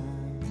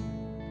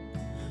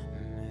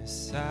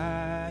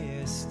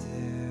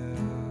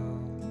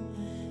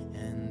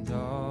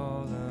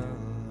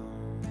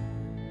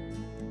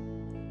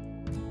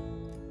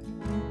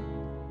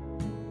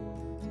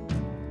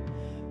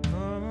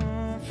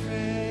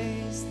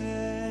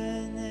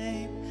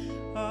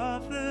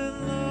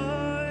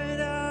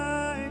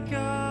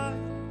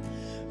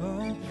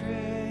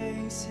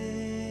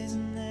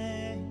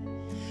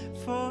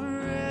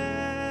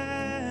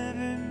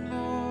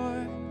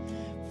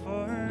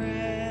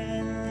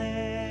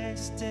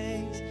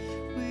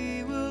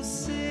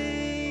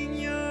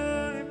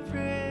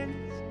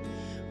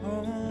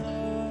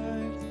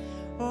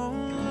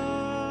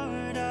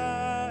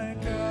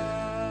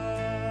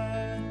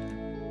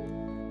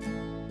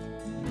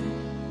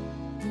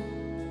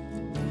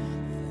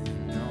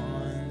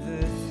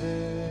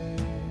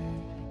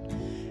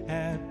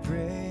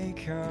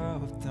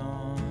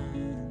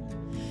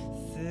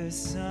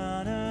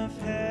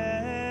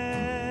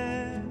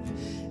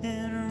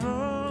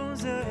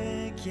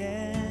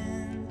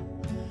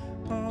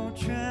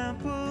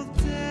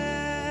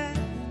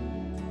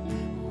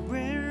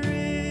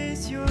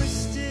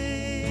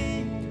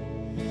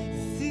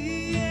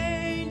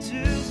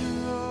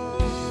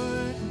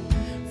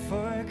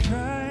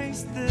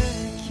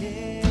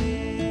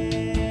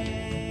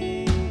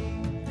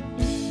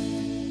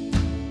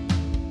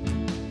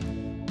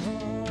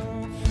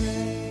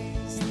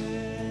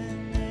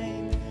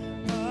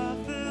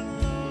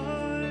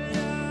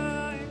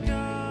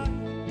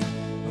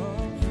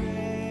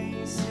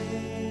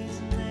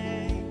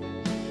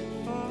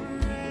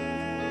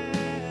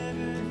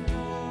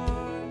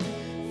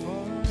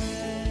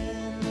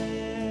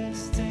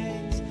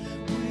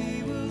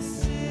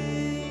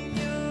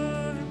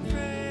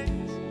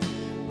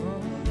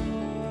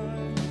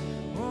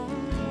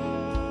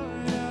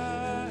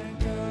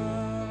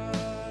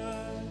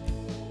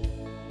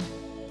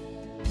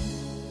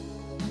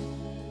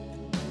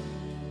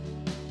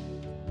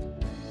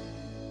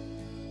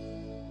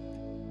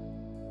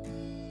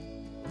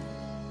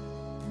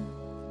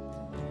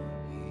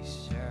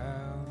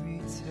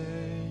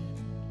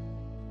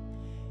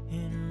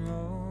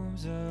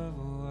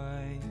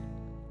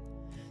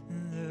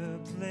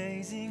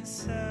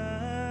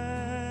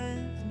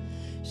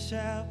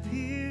shall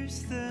pierce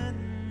the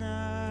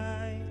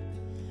night,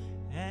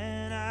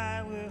 and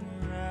I will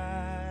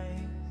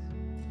rise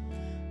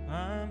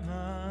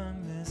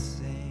among the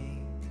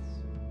saints,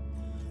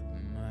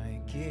 my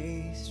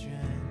gaze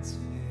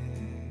transfixed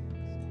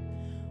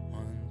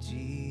on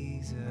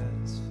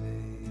Jesus'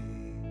 face.